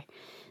we were.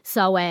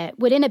 So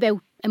within about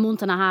a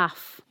month and a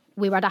half,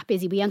 we were that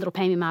busy, we ended up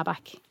paying my ma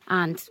back.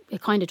 And it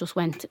kind of just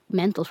went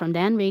mental from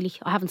then, really.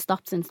 I haven't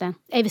stopped since then.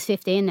 Ava's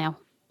 15 now.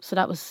 So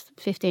that was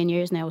 15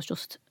 years now. It was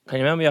just... Can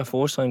you remember your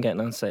first time getting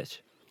on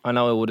stage? I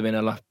know it would have been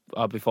a lot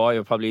before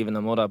you, probably even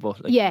a mother,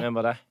 but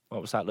remember that?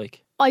 What was that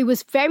like? I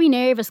was very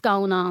nervous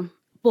going on.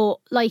 But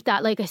like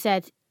I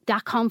said,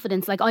 that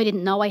confidence, like I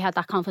didn't know I had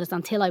that confidence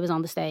until I was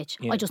on the stage.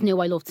 Yeah. I just knew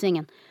I loved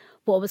singing.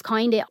 But it was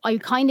I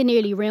kind of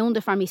nearly ruined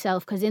it for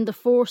myself, because in the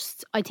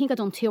first, I think I'd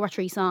done 2 or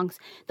 3 songs.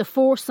 The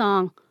first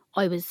song,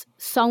 I was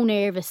so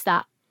nervous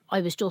that I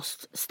was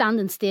just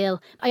standing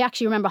still. I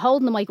actually remember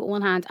holding the mic with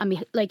one hand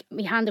and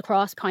my hand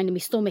across kind of my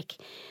stomach.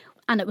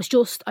 And it was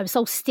just, I was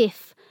so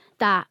stiff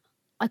that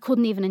I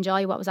couldn't even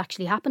enjoy what was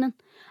actually happening.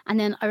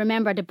 And then I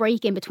remember the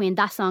break in between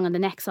that song and the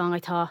next song, I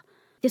thought,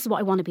 this is what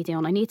I want to be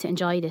doing. I need to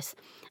enjoy this.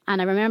 And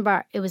I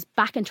remember it was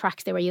backing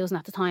tracks they were using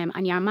at the time,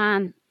 and your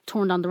man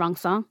turned on the wrong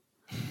song.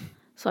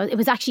 So it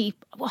was actually,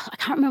 I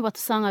can't remember what the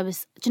song do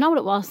you know what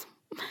it was?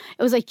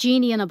 It was like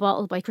Genie in a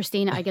Bottle by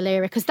Christina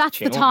Aguilera, because that's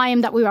the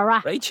time that we were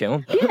at. Great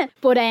tune. Yeah.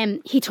 But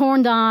he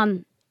turned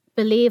on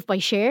Believe by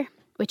Cher,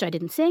 which I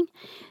didn't sing.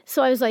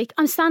 So I was like,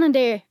 I'm standing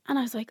there and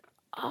I was like,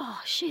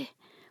 oh shit,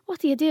 what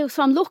do you do?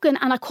 So I'm looking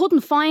and I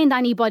couldn't find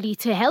anybody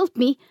to help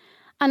me,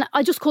 and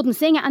I just couldn't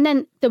sing it. And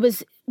then there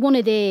was one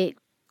of the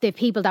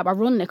people that were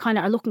running it kind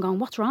of are looking, going,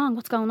 what's wrong?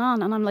 What's going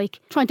on? And I'm like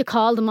trying to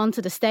call them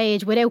onto the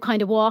stage without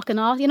kind of walking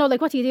off. You know,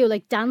 like what do you do?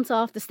 Like dance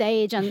off the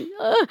stage. And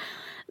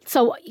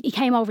so he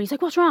came over. He's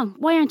like, what's wrong?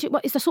 Why aren't you?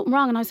 Is there something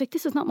wrong? And I was like,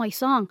 this is not my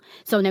song.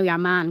 So now your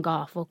man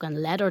got fucking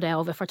leathered out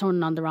of it for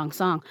turning on the wrong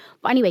song.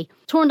 But anyway,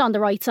 turned on the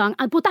right song.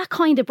 But that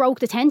kind of broke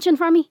the tension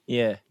for me.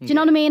 Yeah. Do you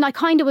know what I mean? I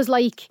kind of was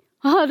like,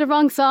 oh, the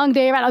wrong song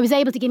there. And I was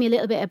able to give me a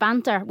little bit of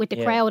banter with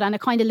the crowd, and it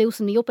kind of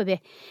loosened me up a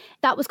bit.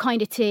 That was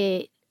kind of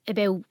to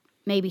about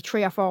maybe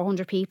 300 or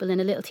 400 people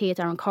in a little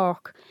theatre in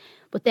Cork.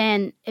 But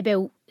then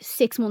about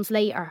 6 months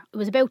later, it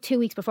was about 2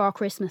 weeks before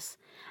Christmas,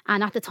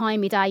 and at the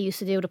time my dad used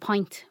to do the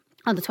Pint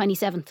on the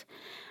 27th,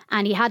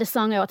 and he had a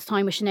song out at the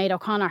time with Sinead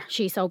O'Connor,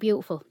 She's So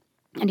Beautiful,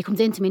 and he comes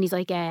in to me and he's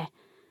like,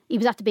 he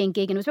was at the Being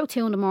gig, and it was about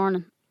 2 in the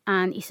morning,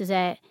 and he says,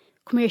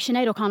 come here,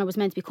 Sinead O'Connor was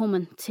meant to be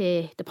coming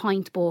to the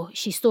Point, but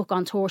she's stuck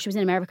on tour. She was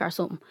in America or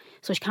something,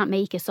 so she can't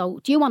make it. So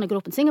do you want to get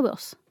up and sing it with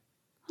us?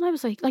 And I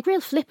was like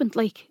real flippant,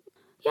 like,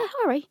 yeah,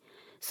 all right.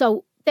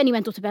 So then he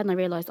went up to bed and I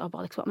realised, oh,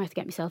 bollocks, what am I have to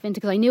get myself into?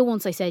 Because I knew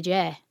once I said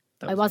yeah,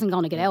 I wasn't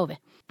going to get out of it.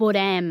 But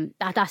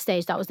at that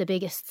stage, that was the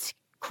biggest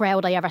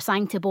crowd I ever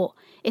sang to. But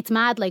it's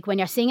mad, like when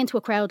you're singing to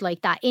a crowd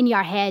like that, in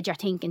your head you're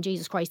thinking,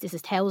 Jesus Christ, this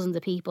is thousands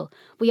of people.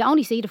 But you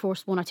only see the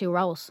first 1 or 2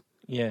 rows.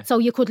 Yeah. So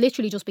you could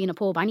literally just be in a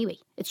pub anyway.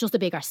 It's just a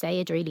bigger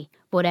stage, really.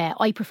 But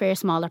I prefer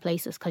smaller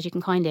places because you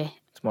can kind of...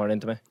 It's more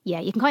intimate. Yeah,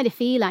 you can kind of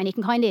feel it and you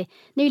can kind of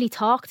nearly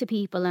talk to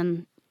people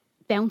and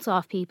bounce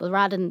off people,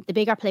 rather than the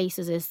bigger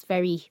places is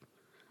very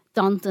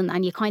daunting,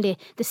 and you kind of...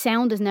 The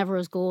sound is never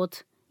as good.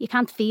 You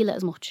can't feel it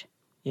as much.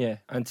 Yeah,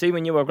 and see,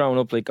 when you were growing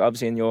up, like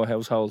obviously in your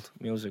household,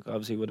 music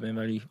obviously would have been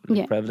very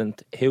Yeah.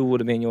 prevalent. Who would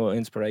have been your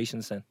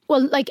inspirations then?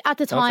 Well, like at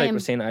the Sounds like time...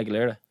 Christina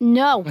Aguilera.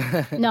 No.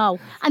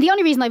 And the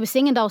only reason I was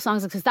singing those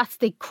songs is because that's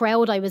the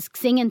crowd I was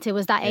singing to,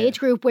 was that age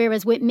group.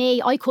 Whereas with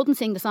me, I couldn't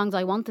sing the songs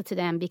I wanted to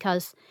them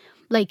because,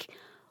 like,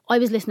 I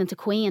was listening to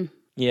Queen.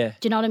 Yeah.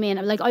 Do you know what I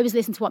mean? Like, I was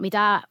listening to what my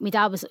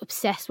dad was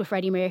obsessed with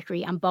Freddie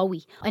Mercury and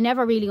Bowie. I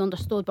never really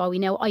understood Bowie.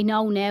 Now, I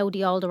know now,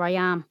 the older I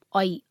am,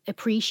 I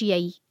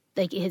appreciate,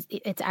 like,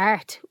 it's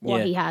art,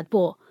 what he had,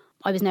 but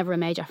I was never a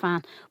major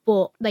fan.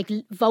 But, like,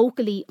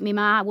 vocally, my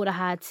ma would have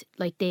had,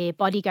 like, the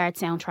Bodyguard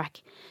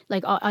soundtrack.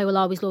 Like, I Will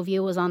Always Love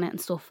You was on it and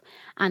stuff.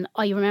 And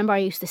I remember I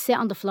used to sit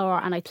on the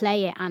floor and I'd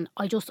play it, and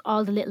I just,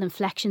 all the little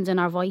inflections in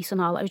her voice and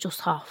all, I was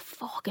just, oh,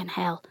 fucking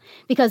hell.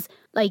 Because,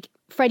 like,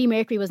 Freddie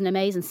Mercury was an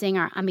amazing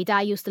singer, and my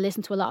dad used to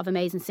listen to a lot of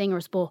amazing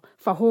singers, but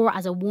for her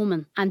as a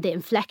woman and the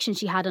inflection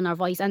she had in her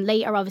voice, and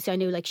later obviously I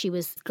knew, like, she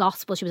was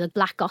gospel, she was a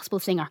black gospel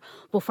singer,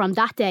 but from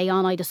that day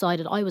on I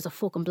decided I was a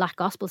fucking black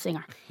gospel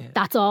singer.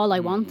 That's all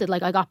I wanted.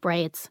 Like, I got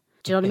braids.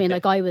 Do you know what I mean?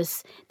 Like,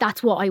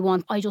 that's what I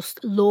want. I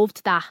just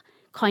loved that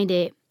kind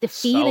of, the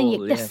feeling,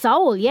 Soul, the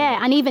soul,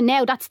 and even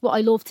now that's what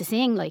I love to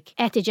sing, like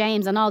Etta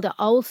James and all the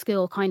old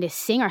school kind of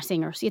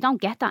singers. You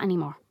don't get that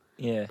anymore.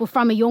 Yeah. But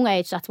from a young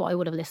age, that's what I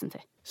would have listened to.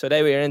 So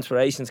they were your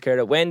inspirations,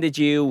 Kiera. When did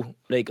you,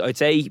 like, I'd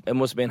say it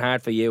must have been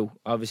hard for you,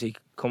 obviously,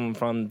 coming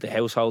from the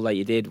household that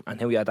you did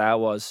and who your dad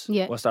was.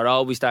 Yeah. Was there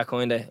always that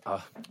kind of,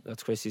 oh,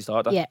 that's Christy's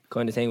daughter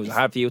kind of thing? Was it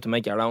hard for you to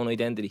make your own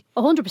identity?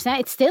 100%.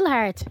 It's still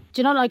hard. Do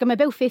you know, like, I'm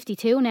about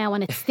 52 now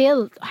and it's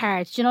still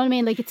hard. Do you know what I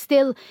mean? Like,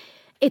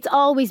 it's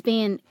always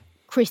been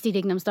Christy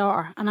Dignam's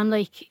daughter. And I'm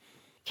like,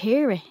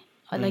 Kiera.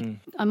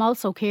 I'm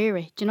also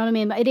Kiera. Do you know what I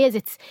mean? But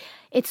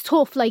it's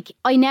tough. Like,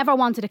 I never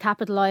wanted to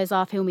capitalise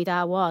off who my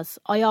dad was.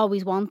 I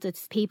always wanted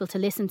people to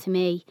listen to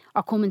me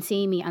or come and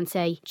see me and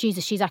say,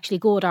 Jesus, she's actually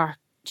good, or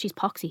she's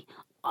poxy.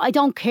 I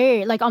don't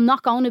care. Like, I'm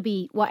not going to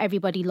be what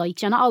everybody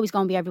likes. You're not always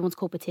going to be everyone's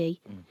cup of tea.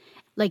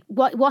 Like,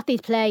 what they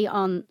play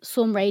on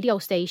some radio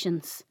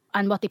stations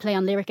and what they play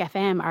on Lyric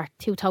FM are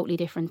 2 totally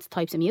different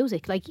types of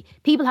music. Like,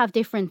 people have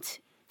different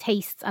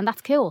tastes, and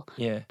that's cool.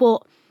 Yeah.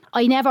 But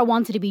I never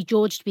wanted to be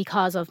judged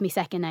because of my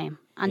second name.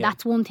 And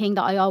that's one thing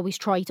that I always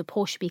try to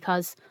push,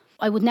 because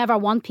I would never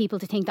want people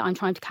to think that I'm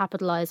trying to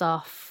capitalise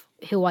off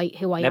who I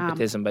am.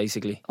 Nepotism,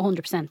 basically.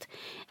 100%.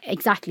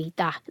 Exactly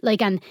that.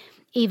 Like, and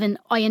even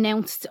I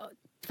announced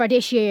for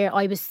this year,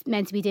 I was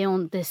meant to be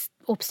doing this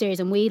upstairs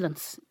in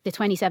Whelan's, the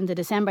 27th of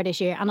December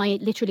this year, and I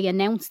literally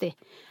announced it.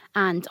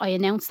 And I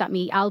announced that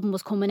my album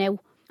was coming out,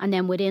 and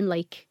then within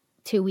like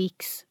 2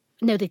 weeks,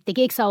 no, the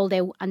gig sold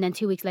out, and then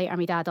 2 weeks later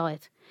my dad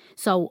died.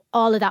 So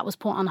all of that was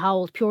put on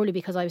hold purely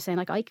because I was saying,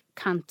 like,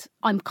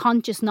 I'm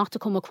conscious not to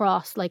come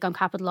across like I'm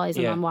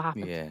capitalising on what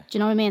happened. Yeah. Do you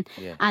know what I mean?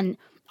 Yeah. And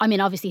I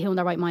mean, obviously, who in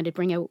their right mind would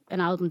bring out an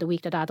album the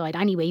week that dad died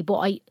anyway, but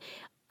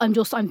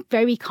I'm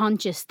very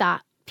conscious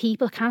that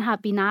people can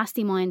be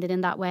nasty minded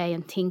in that way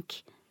and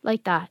think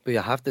like that. But you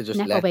have to just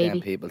Nepo let baby. them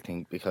people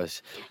think,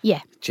 because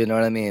Yeah. do you know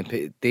what I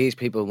mean? These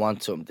people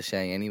want something to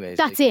say anyways.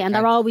 That's Like, it, you and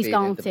they're can't always feed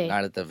going into the to.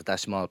 narrative of that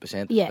small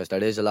percentage, Yeah. because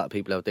there is a lot of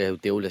people out there who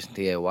do listen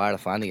to you, who are a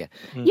fan of you.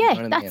 Yeah, You know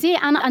what I that's mean?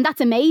 it, and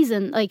that's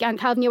amazing. Like, and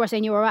Calvin, you were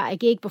saying you were at a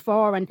gig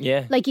before, and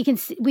like, you can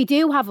we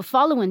do have a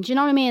following. Do you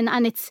know what I mean?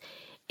 And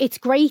it's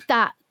great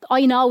that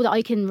I know that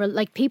I can,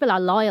 like, people are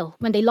loyal.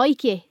 When they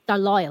like you, they're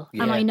loyal.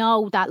 Yeah. And I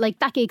know that, like,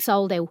 that gig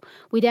sold out.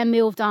 We then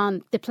moved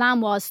on. The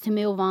plan was to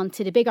move on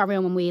to the bigger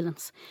room in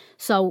Whelan's.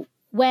 So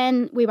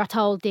when we were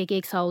told the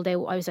gig sold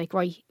out, I was like,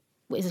 right,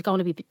 is it going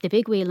to be the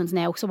big Whelan's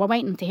now? So we're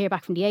waiting to hear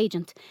back from the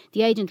agent.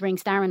 The agent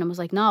rings Darren and was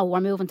like, no, we're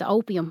moving to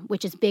Opium,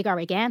 which is bigger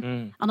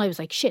again. And I was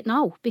like, shit,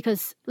 no.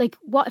 Because, like,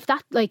 what if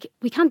that, like,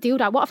 we can't do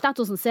that. What if that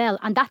doesn't sell?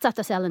 And that's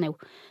after selling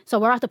out. So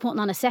we're after putting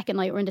on a second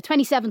night. We're in the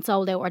 27th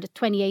sold out, or the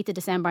 28th of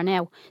December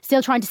now.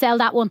 Still trying to sell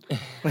that one.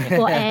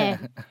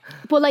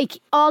 But like,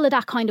 all of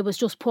that kind of was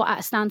just put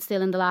at a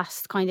standstill in the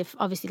last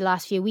obviously the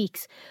last few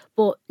weeks.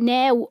 But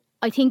now,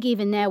 I think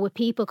even now with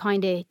people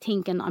kind of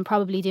thinking I'm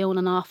probably doing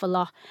an awful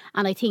lot,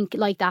 and I think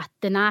like that,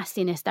 the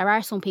nastiness, there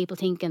are some people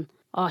thinking,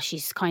 oh,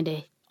 she's kind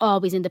of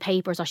always in the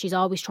papers, or she's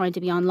always trying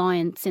to be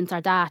online since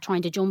her dad,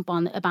 trying to jump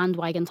on a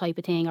bandwagon type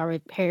of thing, or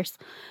a hearse.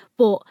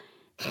 But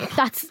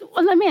That's,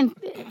 well, I mean,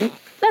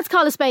 let's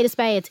call a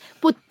spade,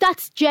 but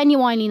that's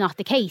genuinely not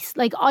the case.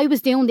 Like, I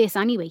was doing this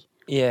anyway.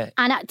 Yeah.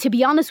 And to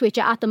be honest with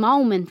you, at the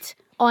moment,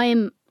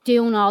 I'm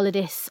doing all of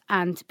this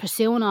and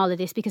pursuing all of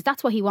this because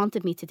that's what he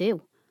wanted me to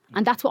do.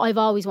 And that's what I've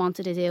always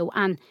wanted to do.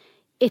 And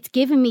it's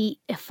given me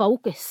a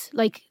focus.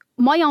 Like,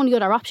 my only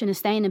other option is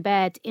staying in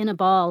bed in a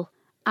ball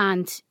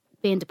and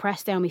being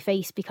depressed down my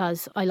face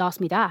because I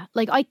lost my dad.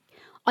 Like,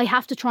 I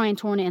have to try and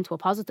turn it into a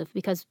positive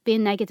because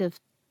being negative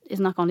is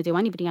not going to do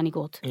anybody any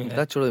good. Yeah.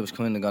 That's what I was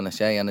kind of going to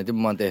say, and I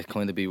didn't want to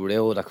kind of be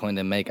rude or kind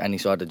of make any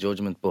sort of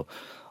judgment, but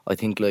I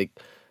think, like,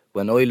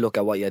 when I look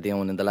at what you're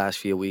doing in the last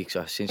few weeks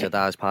or since your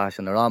dad's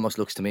passing, it almost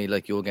looks to me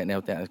like you're getting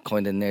out there and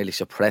kind of nearly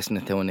suppressing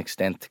it to an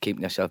extent,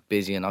 keeping yourself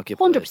busy and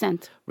occupied.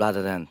 100%.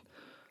 Rather than...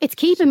 It's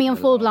keeping me in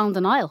full-blown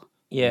denial.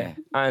 Yeah,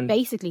 and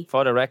basically,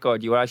 for the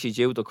record, you were actually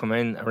due to come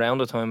in around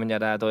the time when your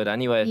dad died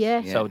anyway.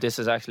 Yeah. So this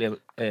is actually a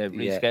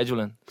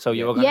rescheduling. So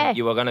you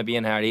were gonna be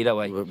in here either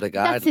way.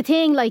 That's the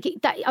thing. Like,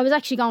 that, I was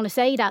actually going to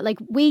say that. Like,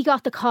 we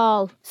got the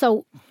call.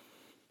 So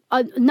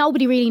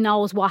nobody really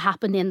knows what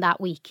happened in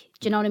that week.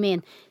 Do you know what I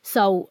mean?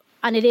 So,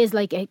 and it is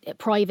like a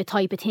private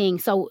type of thing.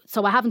 So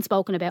I haven't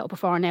spoken about it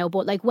before now.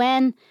 But like,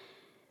 when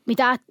my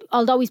dad,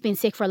 although he's been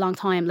sick for a long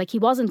time, like, he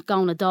wasn't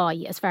going to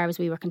die as far as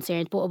we were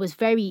concerned, but it was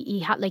he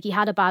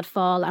had a bad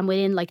fall, and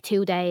within like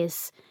 2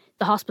 days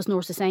the hospice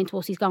nurse was saying to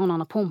us he's going on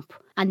a pump,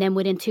 and then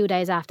within 2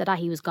 days after that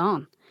he was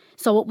gone.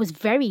 So it was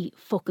very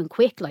fucking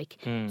quick, like.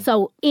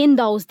 So in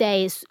those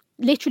days,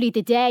 literally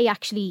the day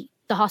actually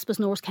the hospice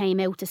nurse came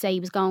out to say he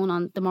was going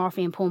on the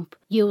morphine pump,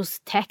 you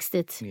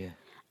texted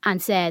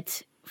and said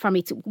for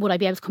me would I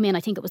be able to come in. I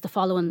think it was the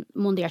following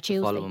Monday or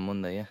Tuesday. Following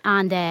Monday, yeah.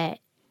 And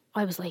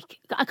I was like,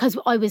 because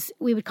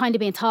we would kind of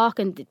been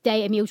talking,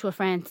 a mutual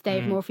friend,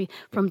 Dave Murphy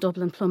from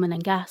Dublin Plumbing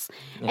and Gas.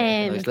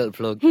 Nice little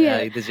plug.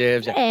 Yeah, he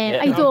deserves it.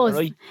 He does.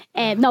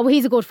 Right. No, but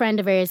he's a good friend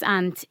of ours,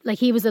 and like,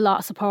 he was a lot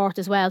of support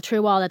as well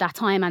through all of that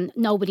time, and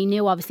nobody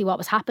knew obviously what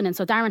was happening.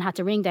 So Darren had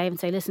to ring Dave and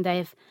say, listen,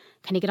 Dave,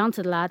 can you get on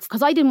to the lads?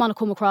 Because I didn't want to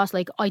come across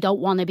like I don't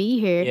want to be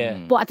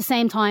here, but at the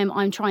same time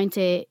I'm trying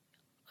to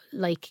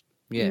like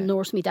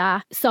nurse me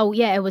dad. So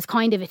yeah, it was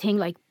kind of a thing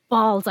like,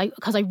 balls,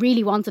 because I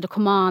really wanted to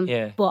come on,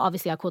 but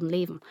obviously I couldn't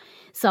leave him.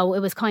 So it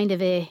was kind of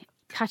a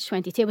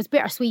catch-22. It was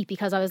bittersweet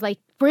because I was like,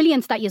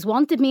 brilliant that yous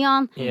wanted me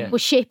on,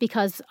 but shit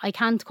because I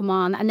can't come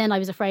on. And then I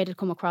was afraid to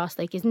come across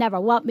like, yous never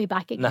want me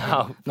back again.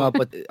 No,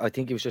 but I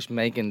think he was just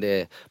making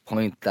the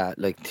point that,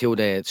 like, to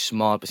the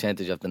small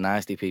percentage of the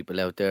nasty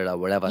people out there or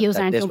whatever,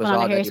 that this was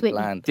already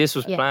planned. This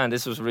was planned,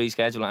 this was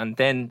rescheduled, and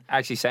then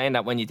actually saying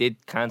that when you did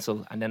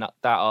cancel, and then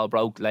that all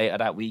broke later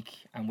that week,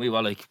 and we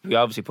were like, we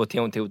obviously put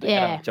 2 and 2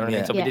 together, do you know what I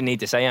mean? So we didn't need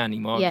to say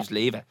anymore, just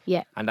leave it.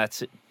 Yeah. And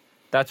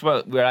that's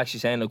what we're actually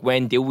saying. Like,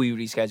 when do we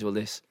reschedule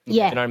this?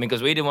 Yeah. You know what I mean?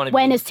 Because we didn't want to.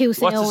 When is too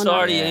soon? What's the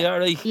story? All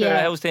right.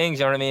 How's things?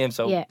 You know what I mean?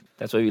 So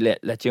that's why we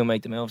let you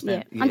make the moves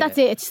then. Yeah. And that's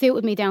it. It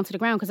suited me down to the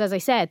ground because, as I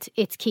said,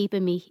 it's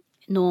keeping me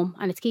numb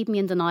and it's keeping me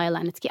in denial.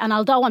 And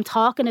although I'm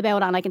talking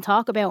about it and I can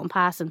talk about it in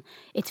passing,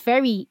 it's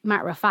very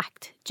matter of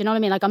fact. Do you know what I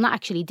mean? Like, I'm not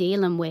actually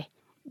dealing with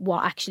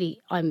what actually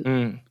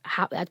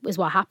is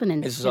what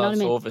happening. This is all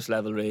surface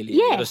level, really.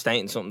 Yeah. You're just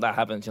stating something that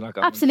happens. You're not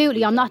going,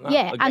 absolutely, I'm not.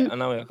 I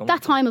know where you're coming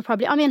that from. time will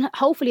probably. I mean,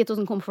 hopefully it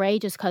doesn't come for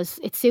ages because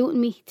it's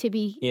suiting me to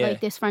be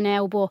like this for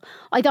now. But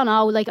I don't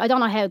know. Like, I don't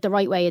know how the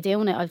right way of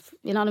doing it.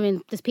 You know what I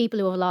mean? There's people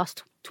who have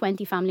lost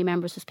 20 family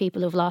members. There's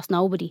people who have lost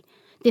nobody.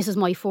 This is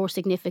my first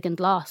significant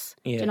loss.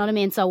 Do you know what I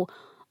mean? So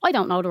I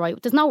don't know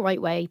there's no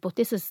right way, but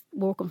this is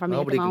working for me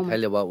Nobody at the moment. can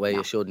tell you what way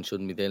you should and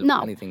shouldn't be dealing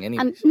with anything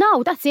anyway. And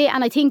no, that's it.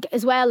 And I think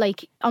as well,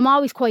 like, I'm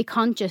always quite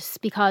conscious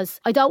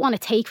because I don't want to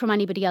take from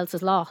anybody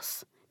else's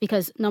loss,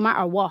 because no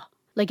matter what,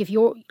 like, if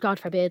you're, God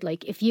forbid,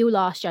 like, if you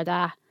lost your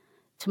dad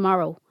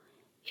tomorrow,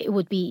 it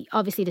would be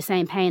obviously the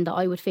same pain that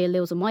I would feel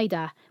losing my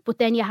dad. But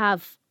then you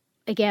have,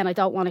 again, I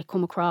don't want to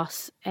come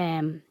across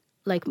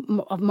like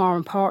of more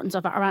importance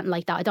of it or anything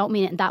like that. I don't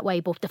mean it in that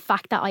way, but the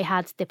fact that I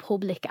had the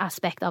public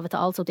aspect of it to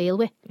also deal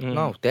with,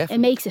 no, definitely,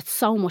 it makes it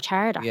so much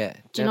harder. Yeah,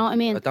 do you know what I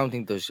mean? I don't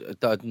think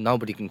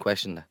nobody can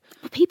question that.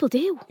 But people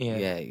do.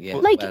 Yeah.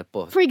 Like,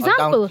 but for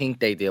example, I don't think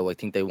they do. I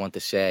think they want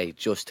to say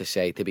just to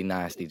say, to be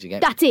nasty. Do you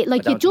get me? That's it.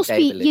 Like,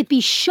 you'd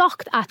be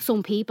shocked at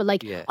some people.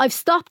 Like, I've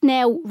stopped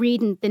now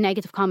reading the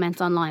negative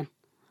comments online.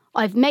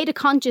 I've made a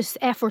conscious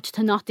effort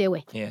to not do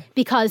it. Yeah.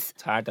 Because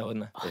it's hard though,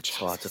 isn't it? It's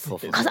a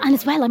tough one. And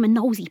as well, I'm a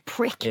nosy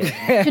prick. Do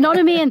you know what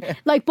I mean?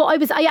 Like,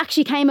 but I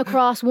actually came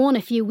across one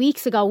a few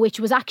weeks ago, which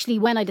was actually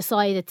when I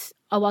decided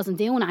I wasn't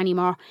doing it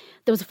anymore.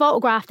 There was a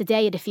photograph the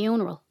day of the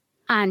funeral,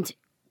 and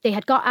they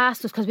had got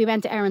asked us because we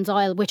went to Erin's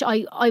Isle, which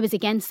I was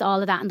against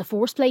all of that in the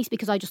first place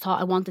because I just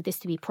thought I wanted this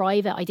to be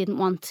private. I didn't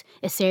want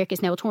a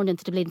circus. Now it turned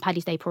into the bleeding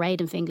Paddy's Day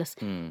parade in Finglas.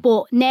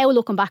 But now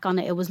looking back on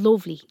it, it was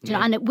lovely. Do you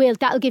know? And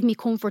that'll give me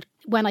comfort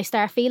when I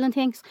start feeling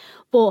things.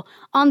 But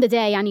on the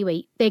day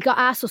anyway, they got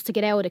asked us to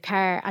get out of the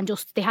car and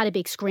they had a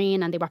big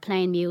screen and they were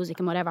playing music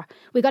and whatever.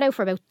 We got out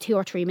for about 2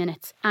 or 3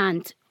 minutes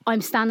and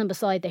I'm standing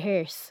beside the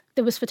hearse.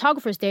 There was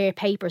photographers there,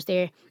 papers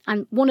there,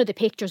 and one of the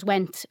pictures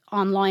went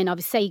online. I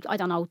was say, I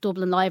don't know,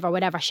 Dublin Live or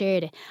whatever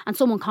shared it, and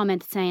someone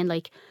commented saying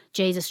like,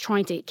 Jesus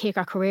trying to kick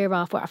our career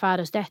off with our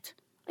father's death.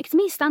 Like, it's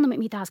me standing with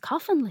me dad's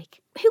coffin. Like,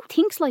 who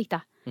thinks like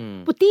that?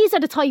 But these are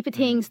the type of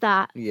things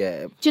that, do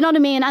you know what I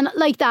mean? And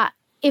like that,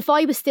 if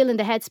I was still in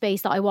the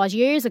headspace that I was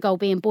years ago,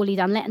 being bullied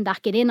and letting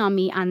that get in on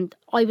me, and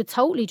I would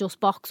totally just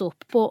box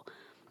up. But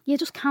you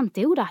just can't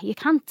do that. You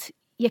can't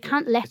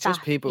let It's that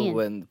just people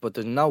in. but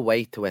there's no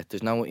weight to it.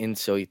 There's no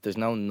insight. There's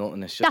no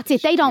nothing. It's just That's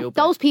it. They don't. stupid.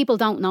 Those people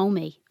don't know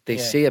me. They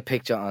see a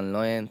picture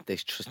online. They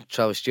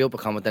throw a stupid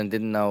comment and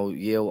didn't know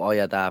you or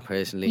your dad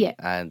personally. Yeah.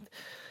 And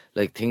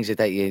like things like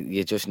that,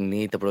 you just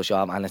need to brush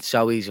off. And it's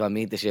so easy for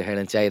me to sit here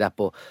and say that.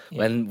 But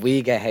when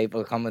we get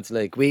hateful comments,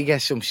 like we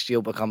get some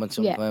stupid comments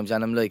sometimes,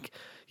 and I'm like,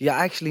 you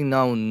actually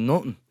know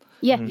nothing.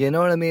 Yeah. You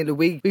know what I mean?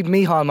 We had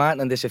Micheál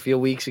Martin on this a few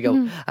weeks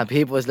ago, and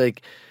people was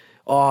like,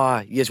 oh,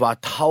 you were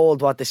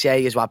told what to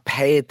say, you were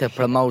paid to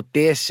promote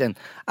this, and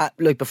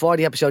like before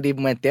the episode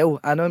even went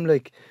out, and I'm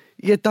like,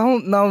 you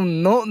don't know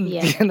nothing.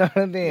 Yeah. You know what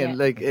I mean? Yeah.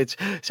 Like it's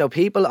so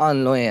people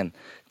online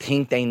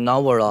think they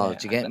know it all.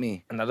 Do you get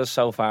me? And that is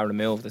so far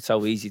removed. It's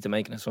so easy to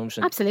make an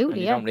assumption. Absolutely,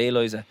 and you yeah. don't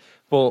realise it.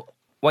 But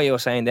what you were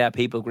saying there,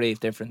 people grieve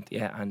different,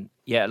 and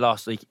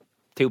lost like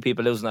two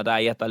people losing their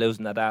dad, they're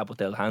losing their dad, but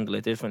they'll handle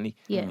it differently.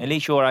 Yeah. At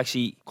least you're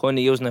actually kind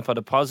of using it for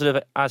the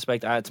positive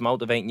aspect. It's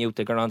motivating you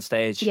to get on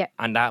stage,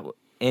 and that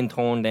in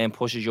turn then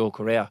pushes your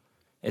career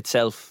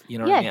itself. You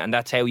know what I mean? And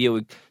that's how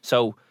you.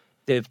 So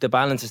the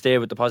balance is there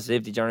with the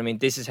positivity. Do you know what I mean?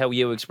 This is how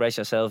you express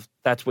yourself.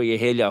 That's where you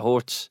heal your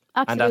hurts,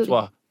 and that's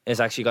what is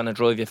actually going to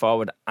drive you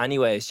forward.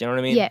 Anyways, do you know what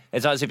I mean? Yeah.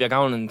 It's not as if you're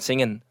going and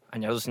singing,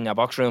 and you're just in your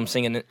box room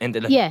singing into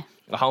the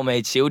a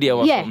homemade studio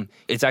or something.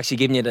 It's actually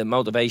giving you the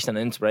motivation and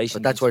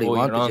inspiration. But that's what he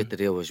wanted you you to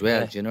do as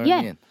well. Do you know what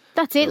I mean?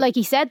 That's it. Like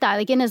he said that.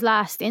 Like in his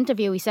last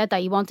interview, he said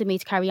that he wanted me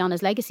to carry on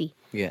his legacy.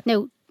 Yeah.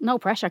 Now, no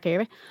pressure,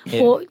 Kiera.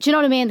 But do you know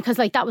what I mean? Because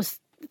like that was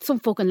some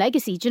fucking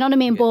legacy. Do you know what I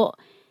mean? But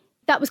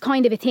that was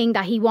kind of a thing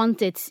that he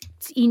wanted.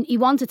 He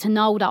wanted to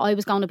know that I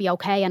was going to be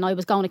okay and I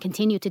was going to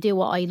continue to do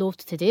what I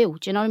loved to do.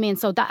 Do you know what I mean?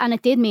 So that, and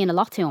it did mean a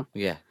lot to him.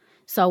 Yeah.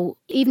 So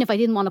even if I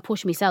didn't want to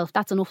push myself,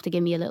 that's enough to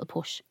give me a little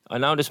push. I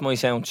know this might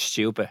sound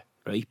stupid,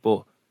 right?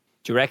 But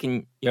do you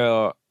reckon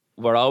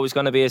we're always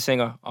going to be a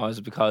singer, or is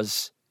it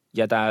because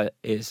your dad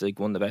is like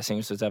one of the best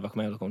singers that's ever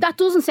come out of the country? That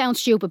doesn't sound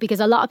stupid because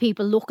a lot of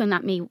people looking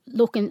at me,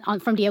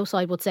 from the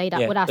outside, would say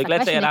that. Would ask like that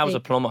let's say question. I was a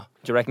plumber.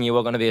 Do you reckon you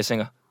were going to be a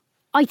singer?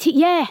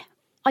 Yeah,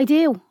 I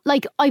do.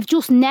 Like I've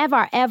just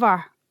never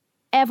ever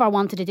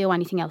wanted to do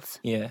anything else.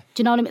 Yeah.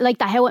 Do you know what I mean? Like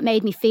that, how it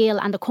made me feel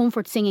and the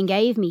comfort singing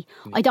gave me.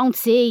 I don't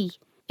see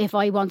if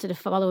I wanted to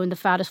follow in the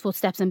father's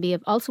footsteps and be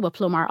also a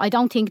plumber. I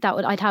don't think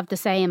that I'd have the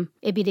same.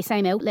 It'd be the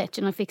same outlet,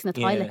 you know, fixing a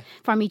toilet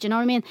for me. Do you know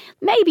what I mean?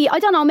 Maybe, I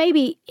don't know.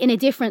 Maybe in a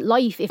different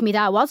life, if my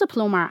dad was a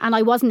plumber and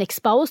I wasn't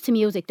exposed to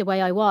music the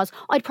way I was,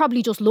 I'd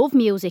probably just love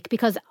music,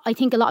 because I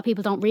think a lot of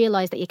people don't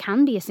realise that you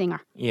can be a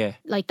singer. Yeah.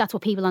 Like that's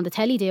what people on the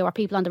telly do or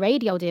people on the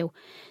radio do.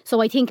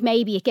 So I think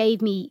maybe it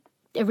gave me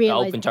a real.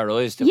 Opened your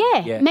eyes to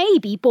it.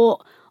 Maybe, but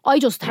I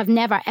just have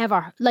never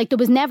ever, like there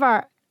was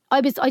never. I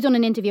done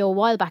an interview a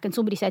while back and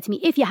somebody said to me,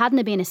 if you hadn't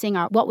have been a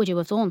singer, what would you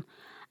have done?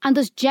 And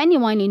there's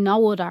genuinely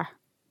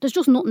there's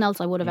just nothing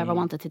else I would have ever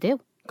wanted to do.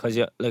 Because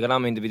like, I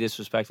don't mean to be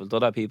disrespectful to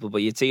other people, but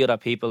you'd see other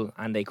people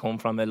and they come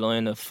from a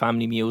line of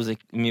family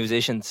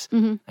musicians,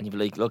 and you'd be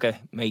like, look,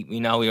 mate, we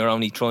know you're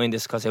only trying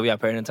this because how your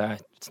parents are.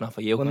 It's not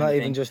for you. Well, not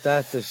even just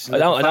that. There's I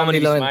don't want to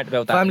be smart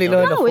about that. Family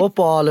line of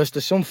footballers.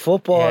 There's some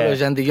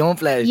footballers and the young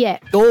players.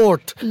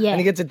 Dirt. Yeah. And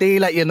he gets a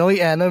deal at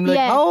United, and I'm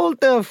like, hold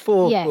the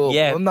fuck up.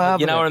 Yeah, I'm not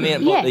you know what I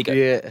mean? Yeah. But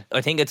like,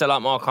 I think it's a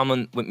lot more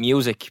common with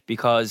music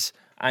because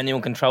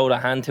anyone can throw their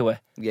hand to it.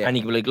 Yeah. And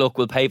you can be like, look,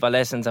 we'll pay for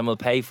lessons and we'll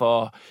pay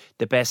for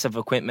the best of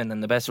equipment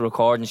and the best of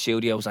recording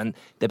studios and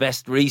the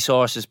best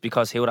resources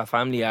because who their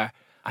family are.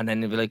 And then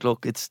they'll be like,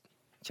 look, it's,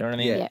 do you know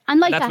what I mean? Yeah. And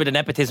like that's where the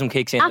nepotism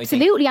kicks in.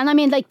 Absolutely. And I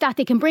mean, like that,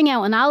 they can bring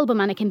out an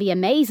album and it can be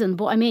amazing,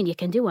 but I mean, you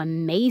can do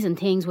amazing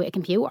things with a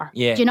computer.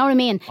 Yeah. Do you know what I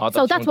mean?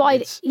 So that's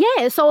why,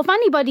 so if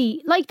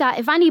anybody like that,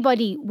 if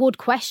anybody would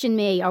question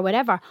me or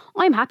whatever,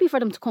 I'm happy for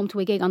them to come to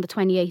a gig on the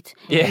 28th.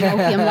 Yeah.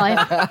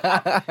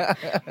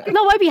 Live.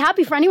 No, I'd be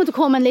happy for anyone to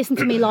come and listen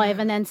to me live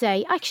and then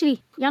say,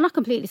 actually, you're not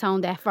completely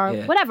tone deaf or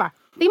whatever.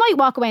 They might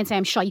walk away and say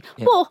I'm shy,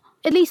 but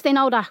at least they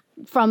know that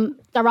from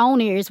their own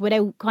ears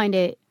without kind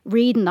of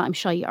reading that I'm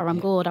shy or I'm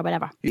good or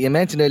whatever. You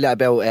mentioned earlier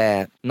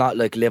about not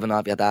like living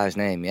off your dad's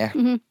name, yeah?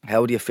 Mm-hmm.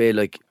 How do you feel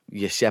like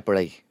you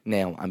separate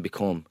now and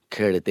become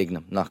Kiera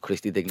Dignam, not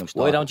Christy Dignam's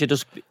daughter? Why don't you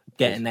just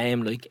get a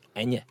name like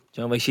Enya?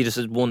 Do you know why she just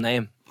has one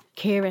name?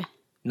 Kiera.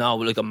 No,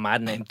 like a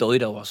mad name,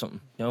 Dido or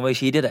something. You know why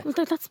she did it? Well,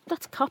 that's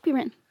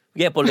copywritten.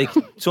 Yeah, but like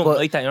something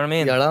like that, you know what I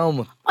mean? Your own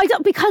one. I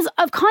don't, because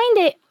I've kind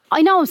of,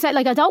 I know I'm saying,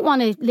 like, I don't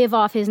want to live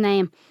off his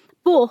name.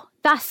 But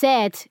that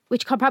said,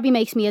 which probably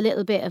makes me a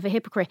little bit of a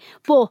hypocrite,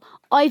 but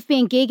I've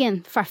been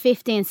gigging for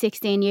 15,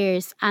 16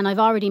 years and I've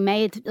already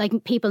made,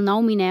 like, people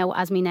know me now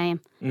as my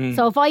name.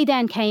 So if I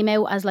then came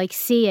out as like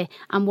Sia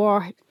and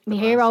wore my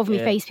hair over my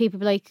face, people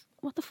would be like,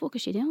 what the fuck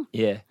is she doing?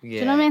 Yeah. Do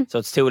you know what I mean? So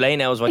it's too late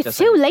now is what you're It's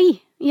saying. too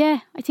late. Yeah,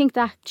 I think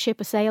that ship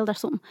has sailed or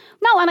something.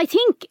 No, and I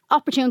think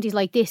opportunities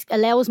like this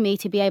allows me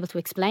to be able to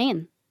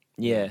explain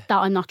Yeah. that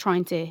I'm not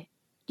trying to,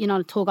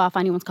 tug off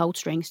anyone's coat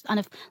strings. And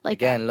if,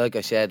 Again, like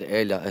I said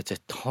earlier, it's a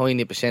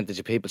tiny percentage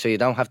of people, so you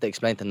don't have to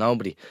explain to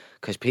nobody,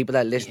 because people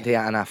that listen to you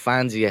and are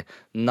fans of you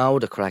know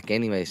the crack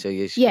anyway, so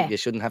you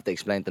shouldn't have to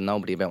explain to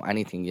nobody about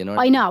anything, you know?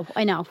 I know,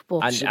 but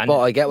And But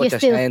I get what you you're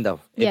still- saying, though.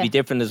 it'd yeah. be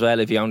different as well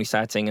if you only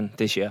start singing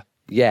this year.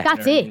 Yeah.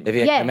 That's it. If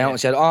you Yeah. came out and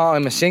said, oh,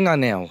 I'm a singer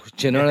now,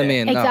 do you know what I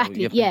mean? Exactly,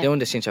 No, you've yeah. been doing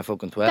this since you're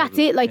fucking 12. That's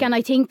it. And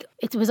I think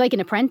it was like an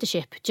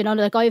apprenticeship. Do you know,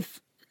 like I've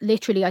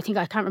literally, I think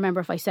I can't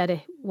remember if I said it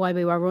while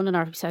we were running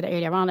or if I said it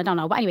earlier on. I don't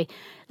know. But anyway,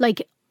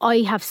 like I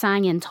have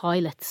sang in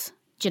toilets.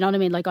 Do you know what I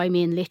mean? Like I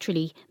mean,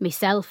 literally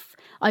myself.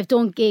 I've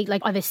done gig,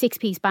 like I have a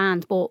 6-piece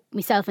band, but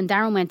myself and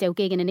Darren went out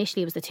gigging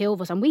initially. It was the two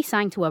of us, and we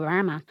sang to a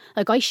barman.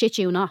 Like I shit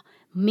you not.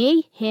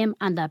 Me, him,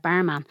 and the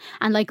barman.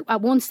 And like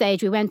at one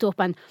stage, we went up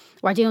and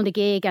we're doing the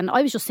gig, and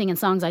I was just singing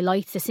songs I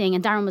liked to sing.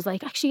 And Darren was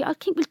like, "Actually, I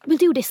think we'll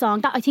do this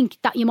song. That I think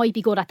that you might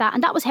be good at that."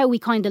 And that was how we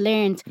kind of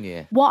learned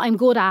what I'm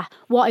good at,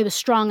 what I was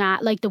strong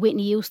at, like the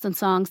Whitney Houston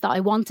songs that I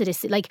wanted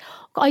to. Like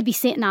I'd be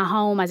sitting at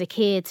home as a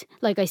kid,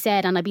 like I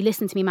said, and I'd be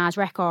listening to my ma's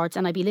records,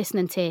 and I'd be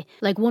listening to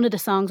like one of the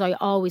songs I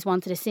always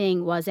wanted to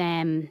sing was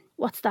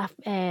what's that?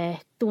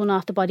 The one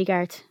off The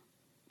Bodyguard.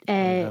 I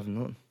have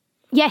nothing.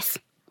 Yes.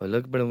 I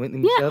look better with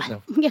myself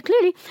now. Yeah,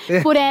 clearly.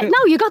 But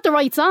no, you got the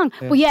right song.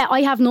 But yeah,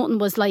 I Have Nothing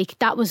was like,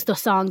 that was the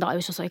song that I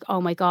was just like,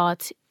 oh my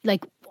God.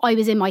 Like, I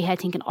was in my head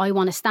thinking, I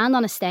want to stand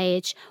on a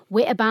stage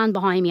with a band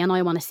behind me and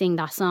I want to sing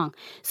that song.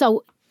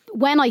 So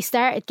when I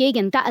started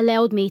gigging, that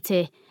allowed me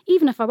to,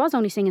 even if I was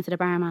only singing to the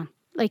barman,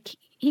 like,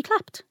 he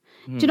clapped.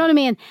 Do you know what I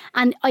mean?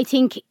 And I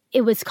think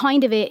it was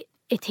kind of a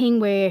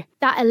thing where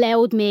that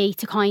allowed me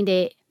to kind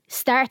of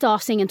start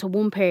off singing to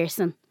one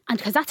person. And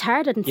because that's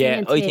harder than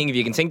singing Yeah, I think if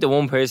you can sing to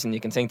one person, you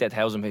can sing to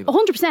 1,000 people.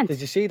 100%. Did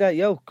you see that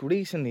yoke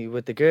recently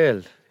with the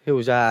girl who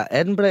was at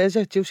Edinburgh, is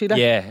it? Did you see that?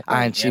 Yeah.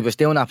 And she was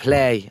doing a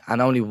play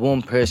and only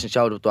one person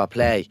showed up to a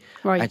play.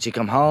 Right. And she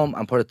come home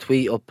and put a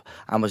tweet up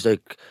and was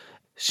like,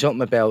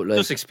 something about like...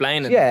 Just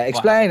explaining. Yeah, what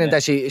explaining happened,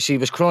 that she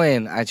was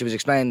crying and she was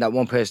explaining that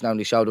one person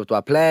only showed up to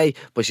a play,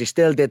 but she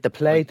still did the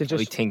play to I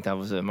just... think that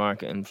was a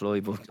marketing ploy,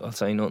 but I'll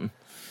say nothing.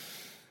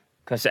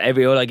 Because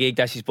every other gig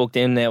that she's booked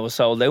in there was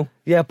sold out.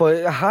 Yeah,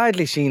 but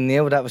hardly she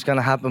knew that was going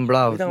to happen,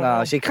 bro. don't No,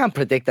 know. she can't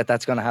predict that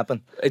that's going to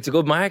happen. It's a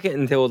good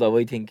marketing tool, though,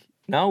 I think.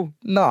 No?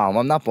 No,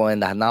 I'm not buying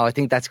that. No, I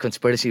think that's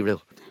conspiracy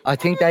rule. I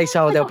think they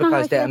sold out don't know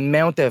because the how I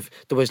amount of...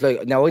 There was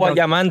like... No, I Well, don't...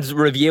 your man's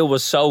review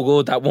was so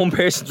good. That one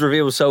person's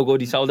review was so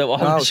good, he sold out all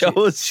No, the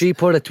shows. she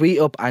put a tweet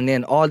up and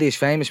then all these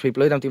famous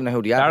people, I don't even know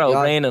who they are. Darryl they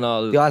all- Blaine and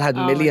all. They all had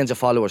millions of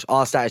followers,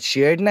 all started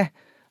sharing it.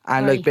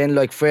 And like Right. being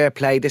like, fair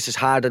play, this is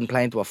harder than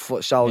playing to a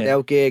sold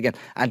out gig.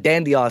 And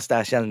then they all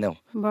start selling out.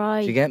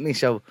 Right. Do you get me?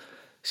 So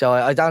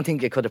I don't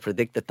think you could have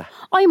predicted that.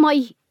 I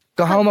might...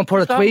 Go home and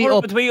put a Stop, tweet put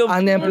up, a tweet up.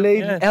 and then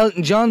believe Yeah.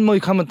 Elton John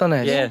might comment on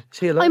it. Yeah.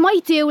 See you I later.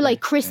 might do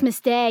like Christmas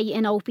Day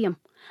in Opium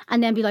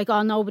and then be like,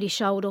 oh, nobody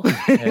showed up.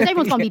 Because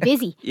everyone's going to be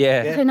busy.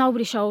 Yeah. So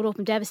nobody showed up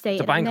and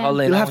devastated. The bank and then-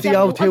 holiday. You'll have the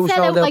I'll O2 sell out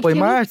sold out like by 2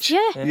 March.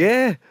 weeks. Yeah.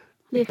 Yeah.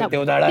 Leave that.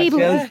 do that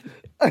People- ourselves.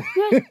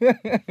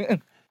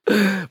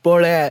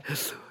 But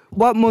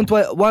what month,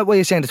 what were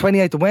you saying? The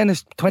 28th of when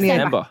is 28th?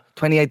 December.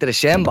 28th of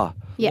December.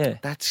 Yeah.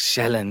 That's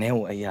selling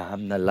out. Are you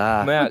having a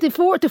laugh? Yeah.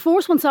 The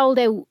first one sold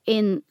out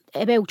in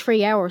about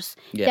 3 hours.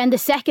 Yeah. Then the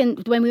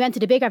second, when we went to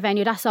the bigger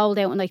venue, that sold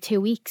out in like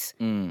 2 weeks.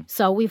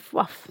 So we've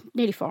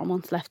nearly 4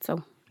 months left.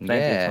 So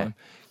Plenty of Yeah. time.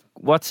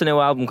 What's the new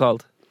album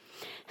called?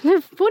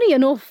 funny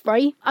enough,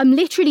 right? I'm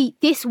literally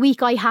this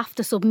week I have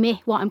to submit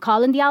what I'm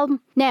calling the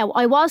album. Now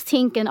I was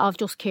thinking of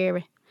just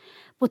Kiera,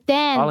 but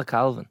then Paula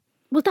Calvin.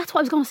 well, that's what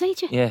I was going to say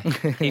to you.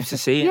 Yeah. Heaps to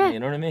see it, Yeah. you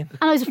know what I mean?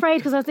 And I was afraid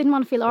because I didn't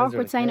want to feel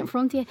awkward saying it in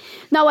front of you.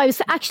 No, I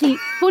was actually,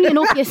 funny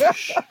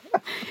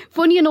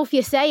enough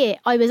you say it,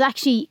 I was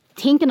actually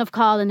thinking of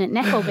calling it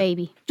Nepo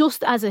Baby,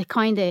 just as a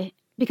kind of,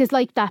 because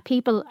like that,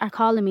 people are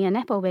calling me a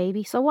Nepo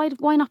Baby, so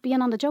why not be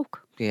in on the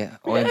joke? Yeah,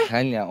 I'm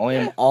telling you, I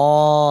am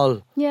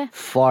all Yeah,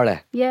 for it.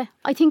 yeah,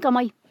 I think I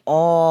might.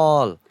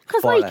 All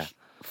Because for like, it.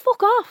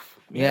 fuck off.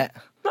 Yeah.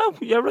 No,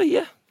 you're right,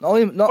 yeah.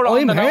 I'm Put it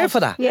on the here nose.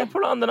 for that. Yeah,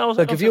 put it on the nose.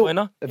 Like if why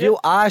not? you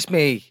ask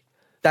me,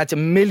 that's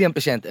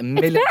 1,000,000%.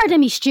 It's better than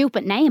my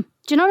stupid name.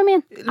 Do you know what I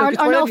mean? Look, it's Or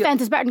no whatever you-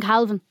 offence, it's better than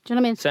Calvin. Do you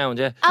know what I mean? Sound,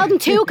 yeah. Album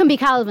 2 can be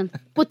Calvin,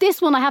 but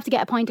this one I have to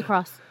get a point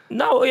across.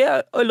 No,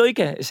 yeah, I like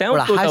it. It sounds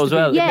Well, it good has though to as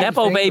well. be. Yeah.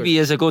 Nepo Fingers. baby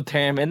is a good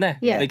term, isn't it?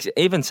 Yeah. Like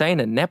even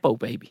saying a Nepo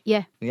baby.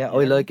 Yeah. Yeah,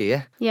 I like it,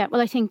 yeah. Yeah,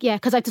 well, I think,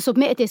 because I have to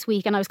submit it this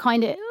week and I was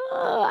kind of,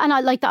 and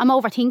I like that I'm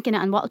overthinking it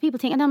and what people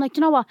think. And I'm like, do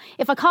you know what?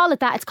 If I call it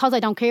that, it's because I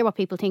don't care what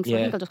people think. So I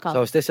Yeah. think I'll just call So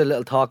it. is this a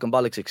little Talking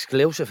Bollocks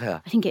exclusive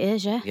here? I think it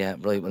is, yeah. Yeah,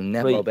 right, well,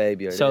 Nepo Right.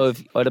 Baby. Or So this.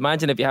 if, I'd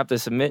imagine if you have to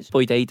submit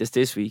by date is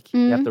this week, you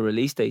Mm-hmm. have the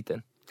release date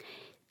then,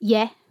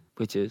 Yeah,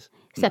 which is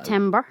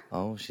September.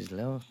 Oh, she's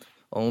loud.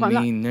 Oh, Well,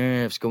 me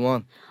nerves, go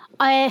on.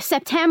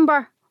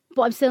 September,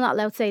 but I'm still not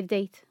allowed to say the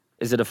date.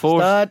 is it a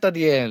fourth? Start at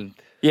the end.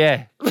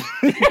 Yeah.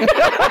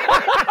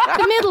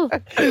 The middle.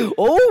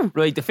 Oh,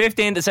 Right, the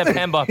 15th of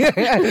September.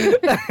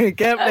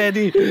 get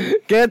ready.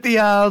 Get the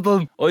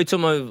album. I had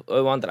something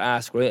I wanted to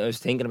ask, right? I was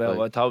thinking about it.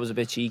 I thought it was a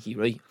bit cheeky,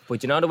 right?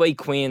 But you know the way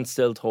Queen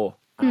still tour?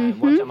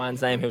 What's your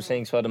man's name who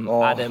sings for them?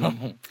 Adam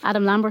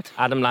Lambert.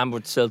 Adam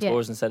Lambert still Yeah.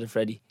 tours instead of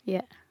Freddie.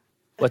 Yeah.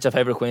 What's your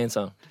favourite Queen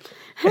song?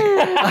 No,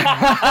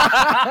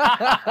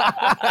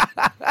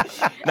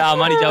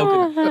 I'm only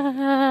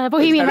joking.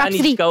 Bohemian Is there any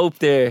Rhapsody. scope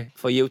there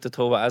for you to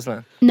tour with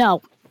Aslan?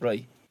 No.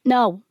 Right,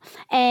 No.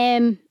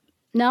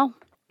 No.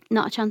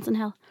 Not a chance in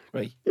hell.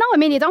 right. No, I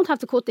mean, you don't have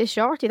to cut this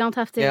short. You don't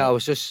have to. Yeah, I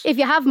was just. If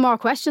you have more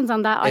questions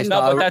on that, I'm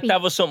No, but happy.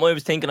 that was something I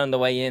was thinking on the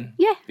way in.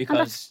 Yeah,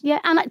 Because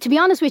and to be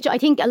honest with you, I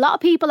think a lot of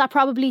people are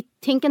probably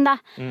thinking that,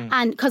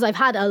 and because I've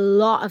had a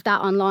lot of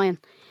that online,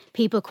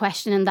 people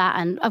questioning that,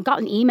 and I've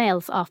gotten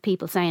emails of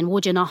people saying,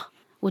 "Would you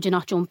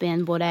not jump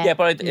in?" But yeah,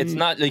 but it's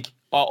not like,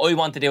 oh, I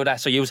want to do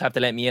that, so you just have to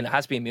let me in. It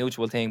has to be a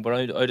mutual thing.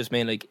 But I just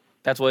mean, like,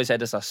 that's why I said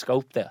there's a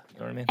scope there. You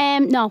know what I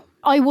mean? No,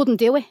 I wouldn't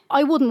do it.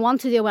 I wouldn't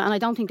want to do it, and I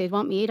don't think they'd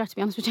want me either, to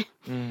be honest with you.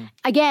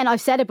 Again,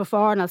 I've said it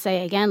before, and I'll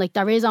say it again. Like,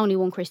 there is only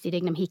one Christy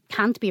Dignam. He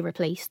can't be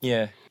replaced.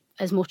 Yeah.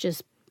 As much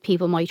as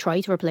people might try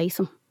to replace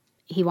him,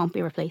 he won't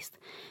be replaced.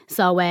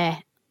 So,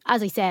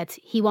 as I said,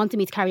 he wanted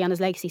me to carry on his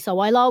legacy. So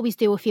I'll always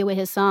do a few of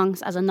his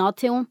songs as a nod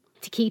to him,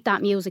 to keep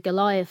that music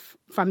alive.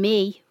 For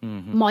me,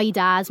 my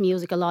dad's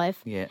music alive.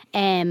 Yeah.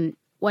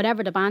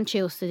 Whatever the band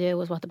chose to do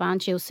was what the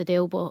band chose to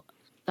do, but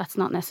that's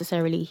not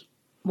necessarily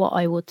what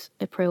I would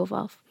approve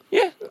of.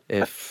 Yeah.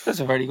 If That's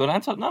a very good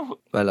answer. No.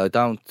 well, I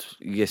don't.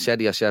 You said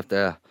yourself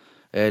there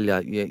earlier.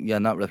 You're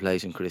not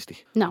replacing Christy.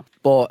 No.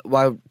 But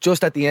well,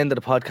 just at the end of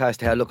the podcast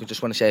here, look, I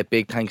just want to say a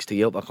big thanks to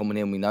you for coming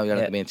in. We know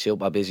you're being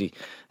super busy,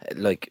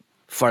 like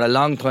for a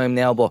long time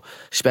now, but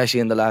especially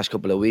in the last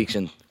couple of weeks,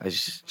 and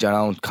it's your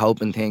own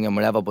coping thing and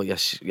whatever. But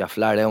you're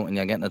flat out and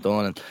you're getting it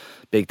done. And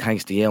big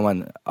thanks to you,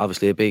 and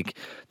obviously a big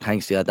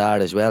thanks to your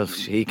dad as well.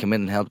 He came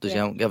in and helped us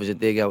out, gave us a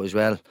dig out as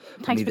well.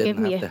 Thanks for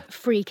giving me a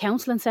free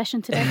counselling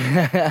session today.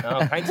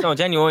 No, thanks. No,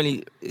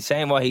 genuinely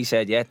saying what he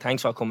said. Yeah,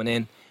 thanks for coming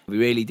in. We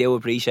really do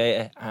appreciate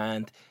it,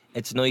 and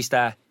it's nice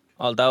that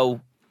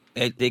although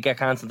it did get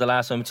cancelled the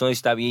last time, it's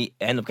nice that we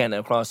end up getting it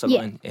across the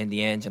line in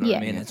the end. You know what I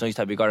mean? It's nice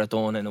that we got it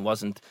done, and it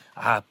wasn't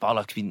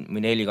bollocks. We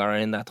nearly got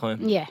it in that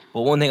time. Yeah.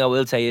 But one thing I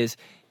will say is,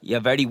 you're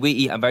very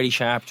witty and very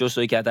sharp, just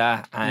like your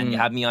dad, and you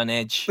had me on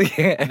edge.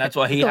 And that's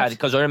what he had,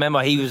 because I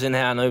remember he was in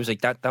here, and I was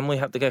like, that might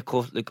have to get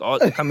cut. Like, oh,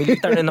 can we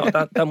leave that in?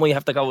 That might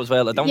have to go as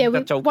well. I don't think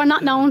that joke. We're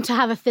not known to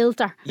have a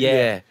filter.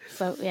 Yeah.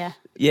 So, yeah.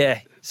 Yeah.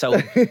 So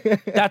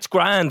that's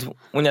grand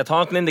when you're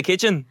talking in the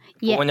kitchen.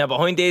 Yeah. But when you're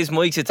behind these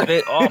mics, it's a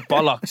bit,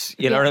 bollocks.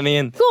 You know what I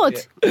mean?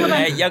 Good.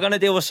 You're going to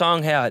do a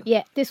song here.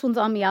 Yeah, this one's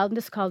on my album.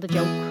 This is called The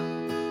Joke.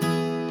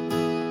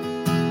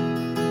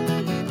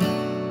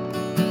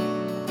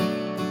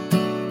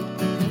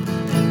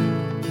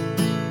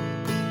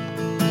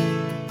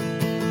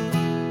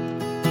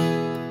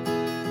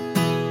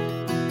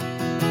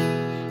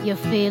 You're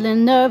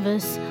feeling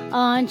nervous,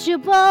 aren't you,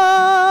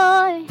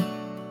 boy?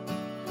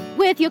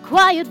 With your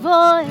quiet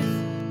voice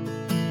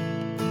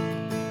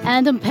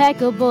and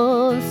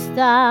impeccable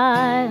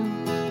style.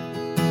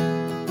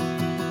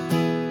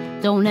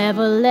 Don't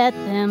ever let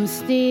them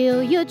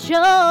steal your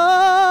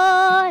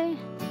joy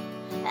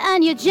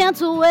and your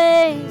gentle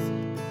ways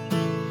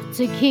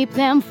to keep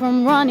them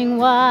from running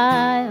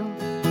wild.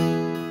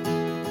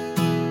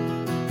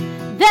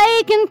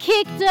 They can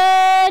kick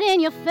dirt in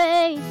your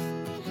face,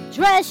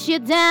 dress you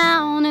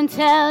down and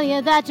tell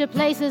you that your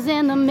place is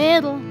in the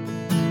middle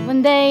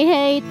when they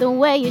hate the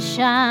way you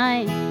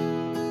shine.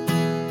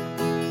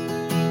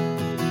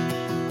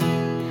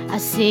 I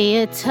see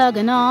you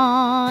tugging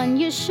on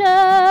your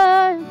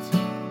shirt,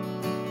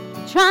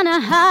 trying to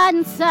hide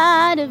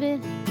inside of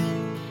it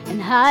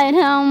and hide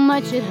how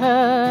much it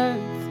hurts.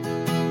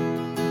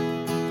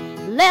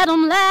 Let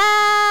them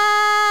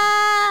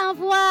laugh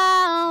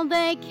while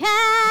they can.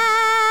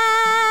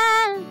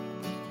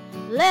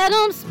 Let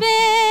them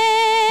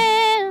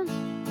spin,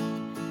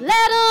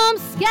 let them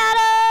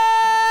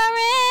scatter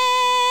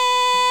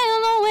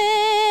in the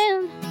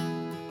wind.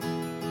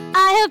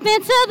 I have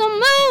been to the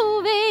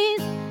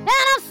movies and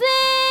I've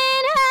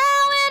seen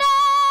how it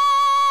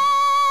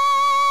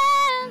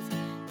ends.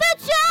 The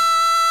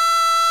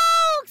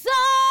joke's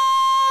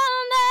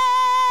on them.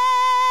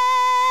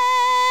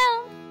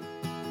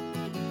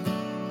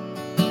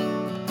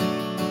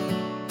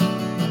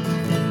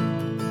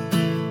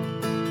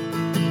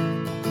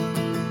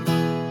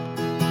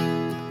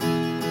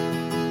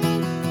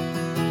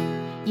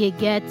 You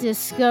get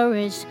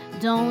discouraged,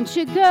 don't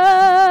you,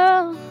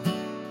 girl?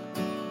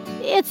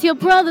 It's your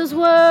brother's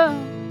world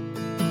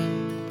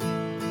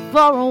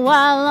for a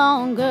while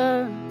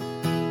longer.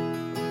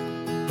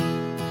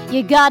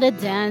 You gotta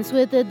dance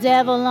with the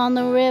devil on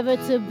the river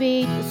to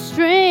beat the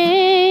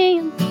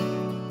stream.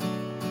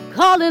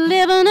 Call it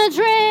living a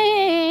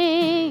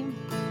dream,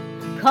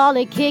 call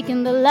it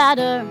kicking the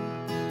ladder.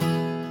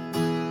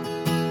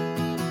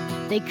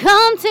 They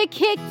come to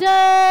kick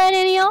dirt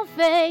in your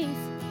face,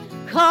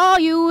 call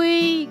you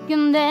weak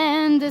and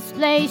then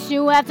displace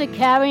you after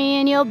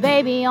carrying your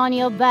baby on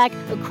your back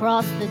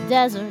across the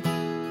desert.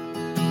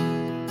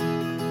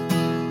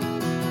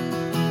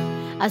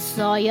 I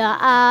saw your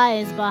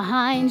eyes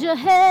behind your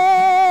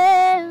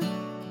head,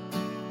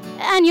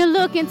 and you're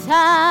looking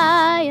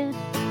tired,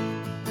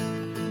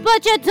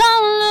 but you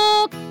don't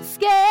look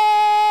scared.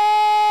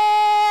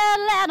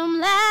 Let them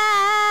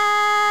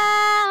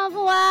laugh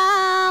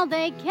while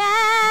they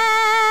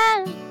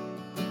can.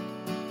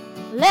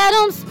 Let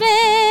them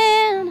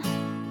spin.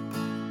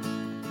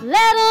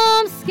 Let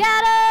them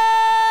scatter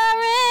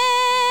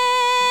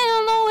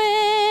in the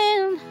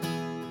wind.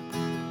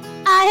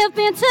 I have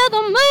been to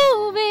the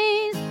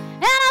movies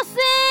and I've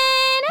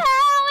seen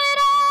how it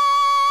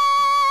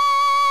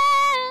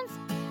ends.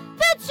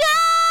 The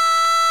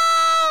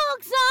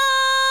joke's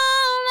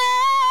on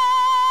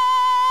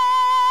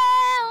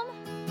them.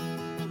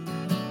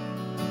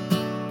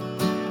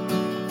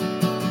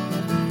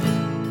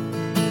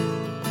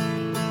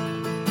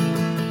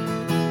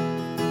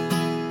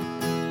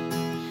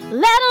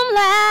 Let them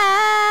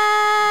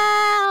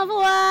laugh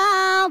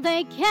while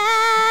they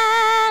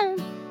can.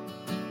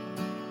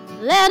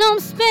 Let them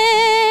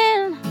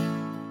spin.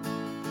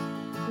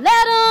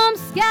 Let them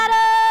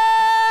scatter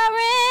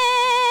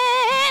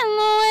in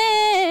the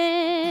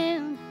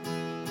wind.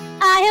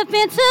 I have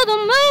been to the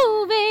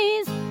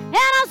movies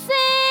and I've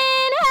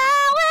seen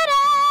how it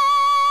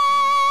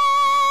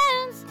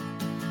ends.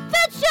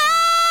 The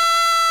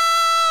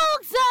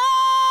joke's on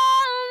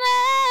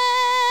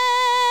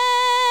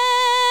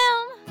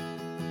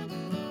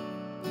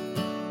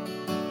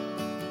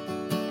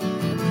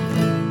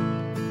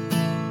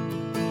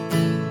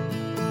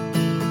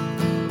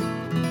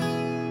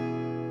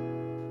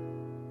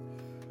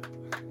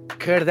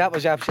Kiera, that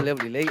was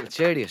absolutely lethal,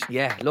 serious.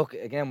 Yeah, look,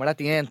 again, we're at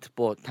the end,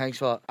 but thanks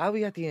for... Are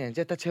we at the end?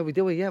 Yeah, that's how we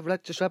do it, yeah.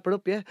 Let's just wrap it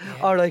up, yeah?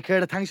 All right,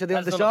 Kiera, thanks for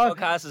doing the show. The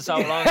podcast is so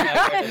long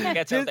now, it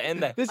gets out the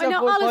end there. I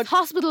know all his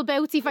hospital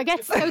bouts, he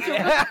forgets how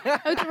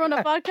to run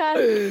a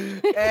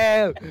podcast.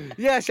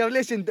 Yeah, so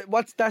listen,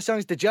 what's that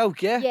song's The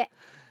Joke, yeah? Yeah.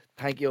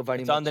 Thank you very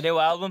much. It's on the new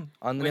album.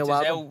 On the which new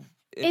is album. out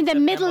In the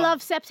middle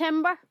of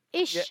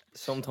September-ish. Yeah,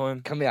 sometime.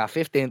 Come here,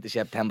 15th of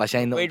September,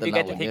 saying nothing Where do we to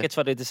get no the one, yeah? tickets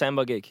for the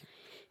December gig?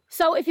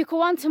 So if you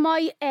go on to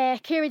my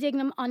Kiera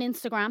Dignam on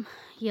Instagram,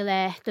 you'll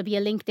there'll be a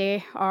link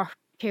there, or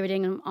Kiera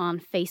Dignam on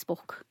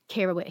Facebook.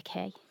 Kiera with a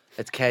K.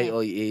 It's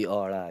Kiera,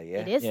 yeah?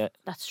 It is. Yeah.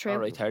 That's true. All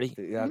right, Terry.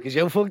 Yeah, because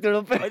you fucked it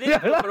up. I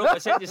didn't put it up. I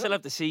said you still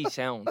have the C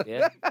sound,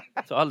 yeah?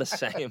 It's all the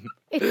same.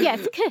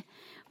 It's K.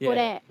 But,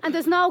 Yeah. and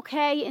there's no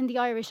K in the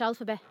Irish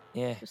alphabet.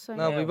 Yeah. Just so you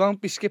No, know. we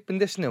won't be skipping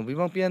this now. We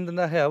won't be ending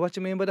that here. What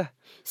do you mean by that?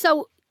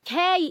 So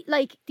K,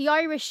 like the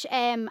Irish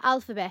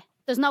alphabet,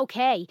 there's no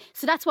K.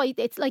 So that's why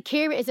it's like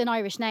Kiera is an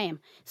Irish name.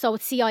 So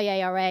it's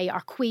Ciara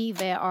or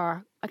Cuiva,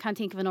 or I can't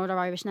think of another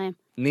Irish name.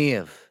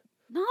 Neve.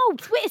 No,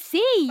 it's with a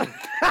C. Neve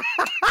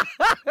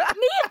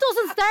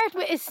doesn't start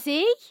with a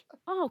C.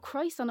 Oh,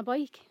 Christ, on a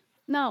bike.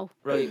 No.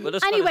 Right. Well,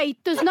 that's Anyway,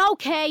 there's no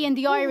K in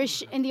the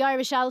Irish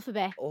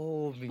alphabet.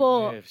 Oh, me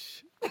But-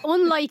 nerves.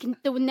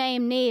 Unlike the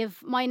name Neve,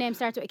 my name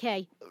starts with a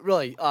K.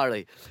 Right, all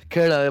right.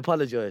 Kiera, I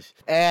apologise.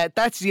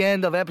 That's the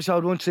end of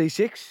episode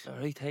 136. All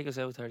right, take us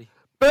out, Terry.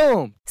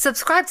 Boom.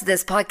 Subscribe to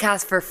this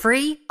podcast for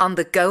free on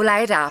the Go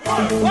Loud app.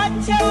 What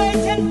you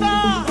waiting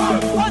for?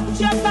 Put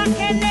your back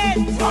in it.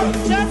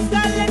 Just a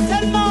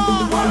little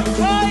more.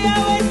 Throw your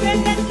weight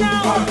in it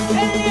now.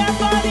 Tell your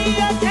body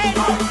you're ten.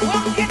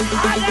 Walk it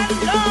hard and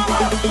long.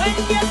 When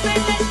you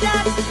finish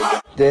that,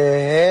 The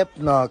hip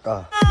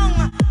knocker.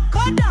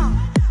 go down,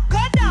 go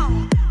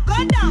down,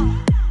 go down.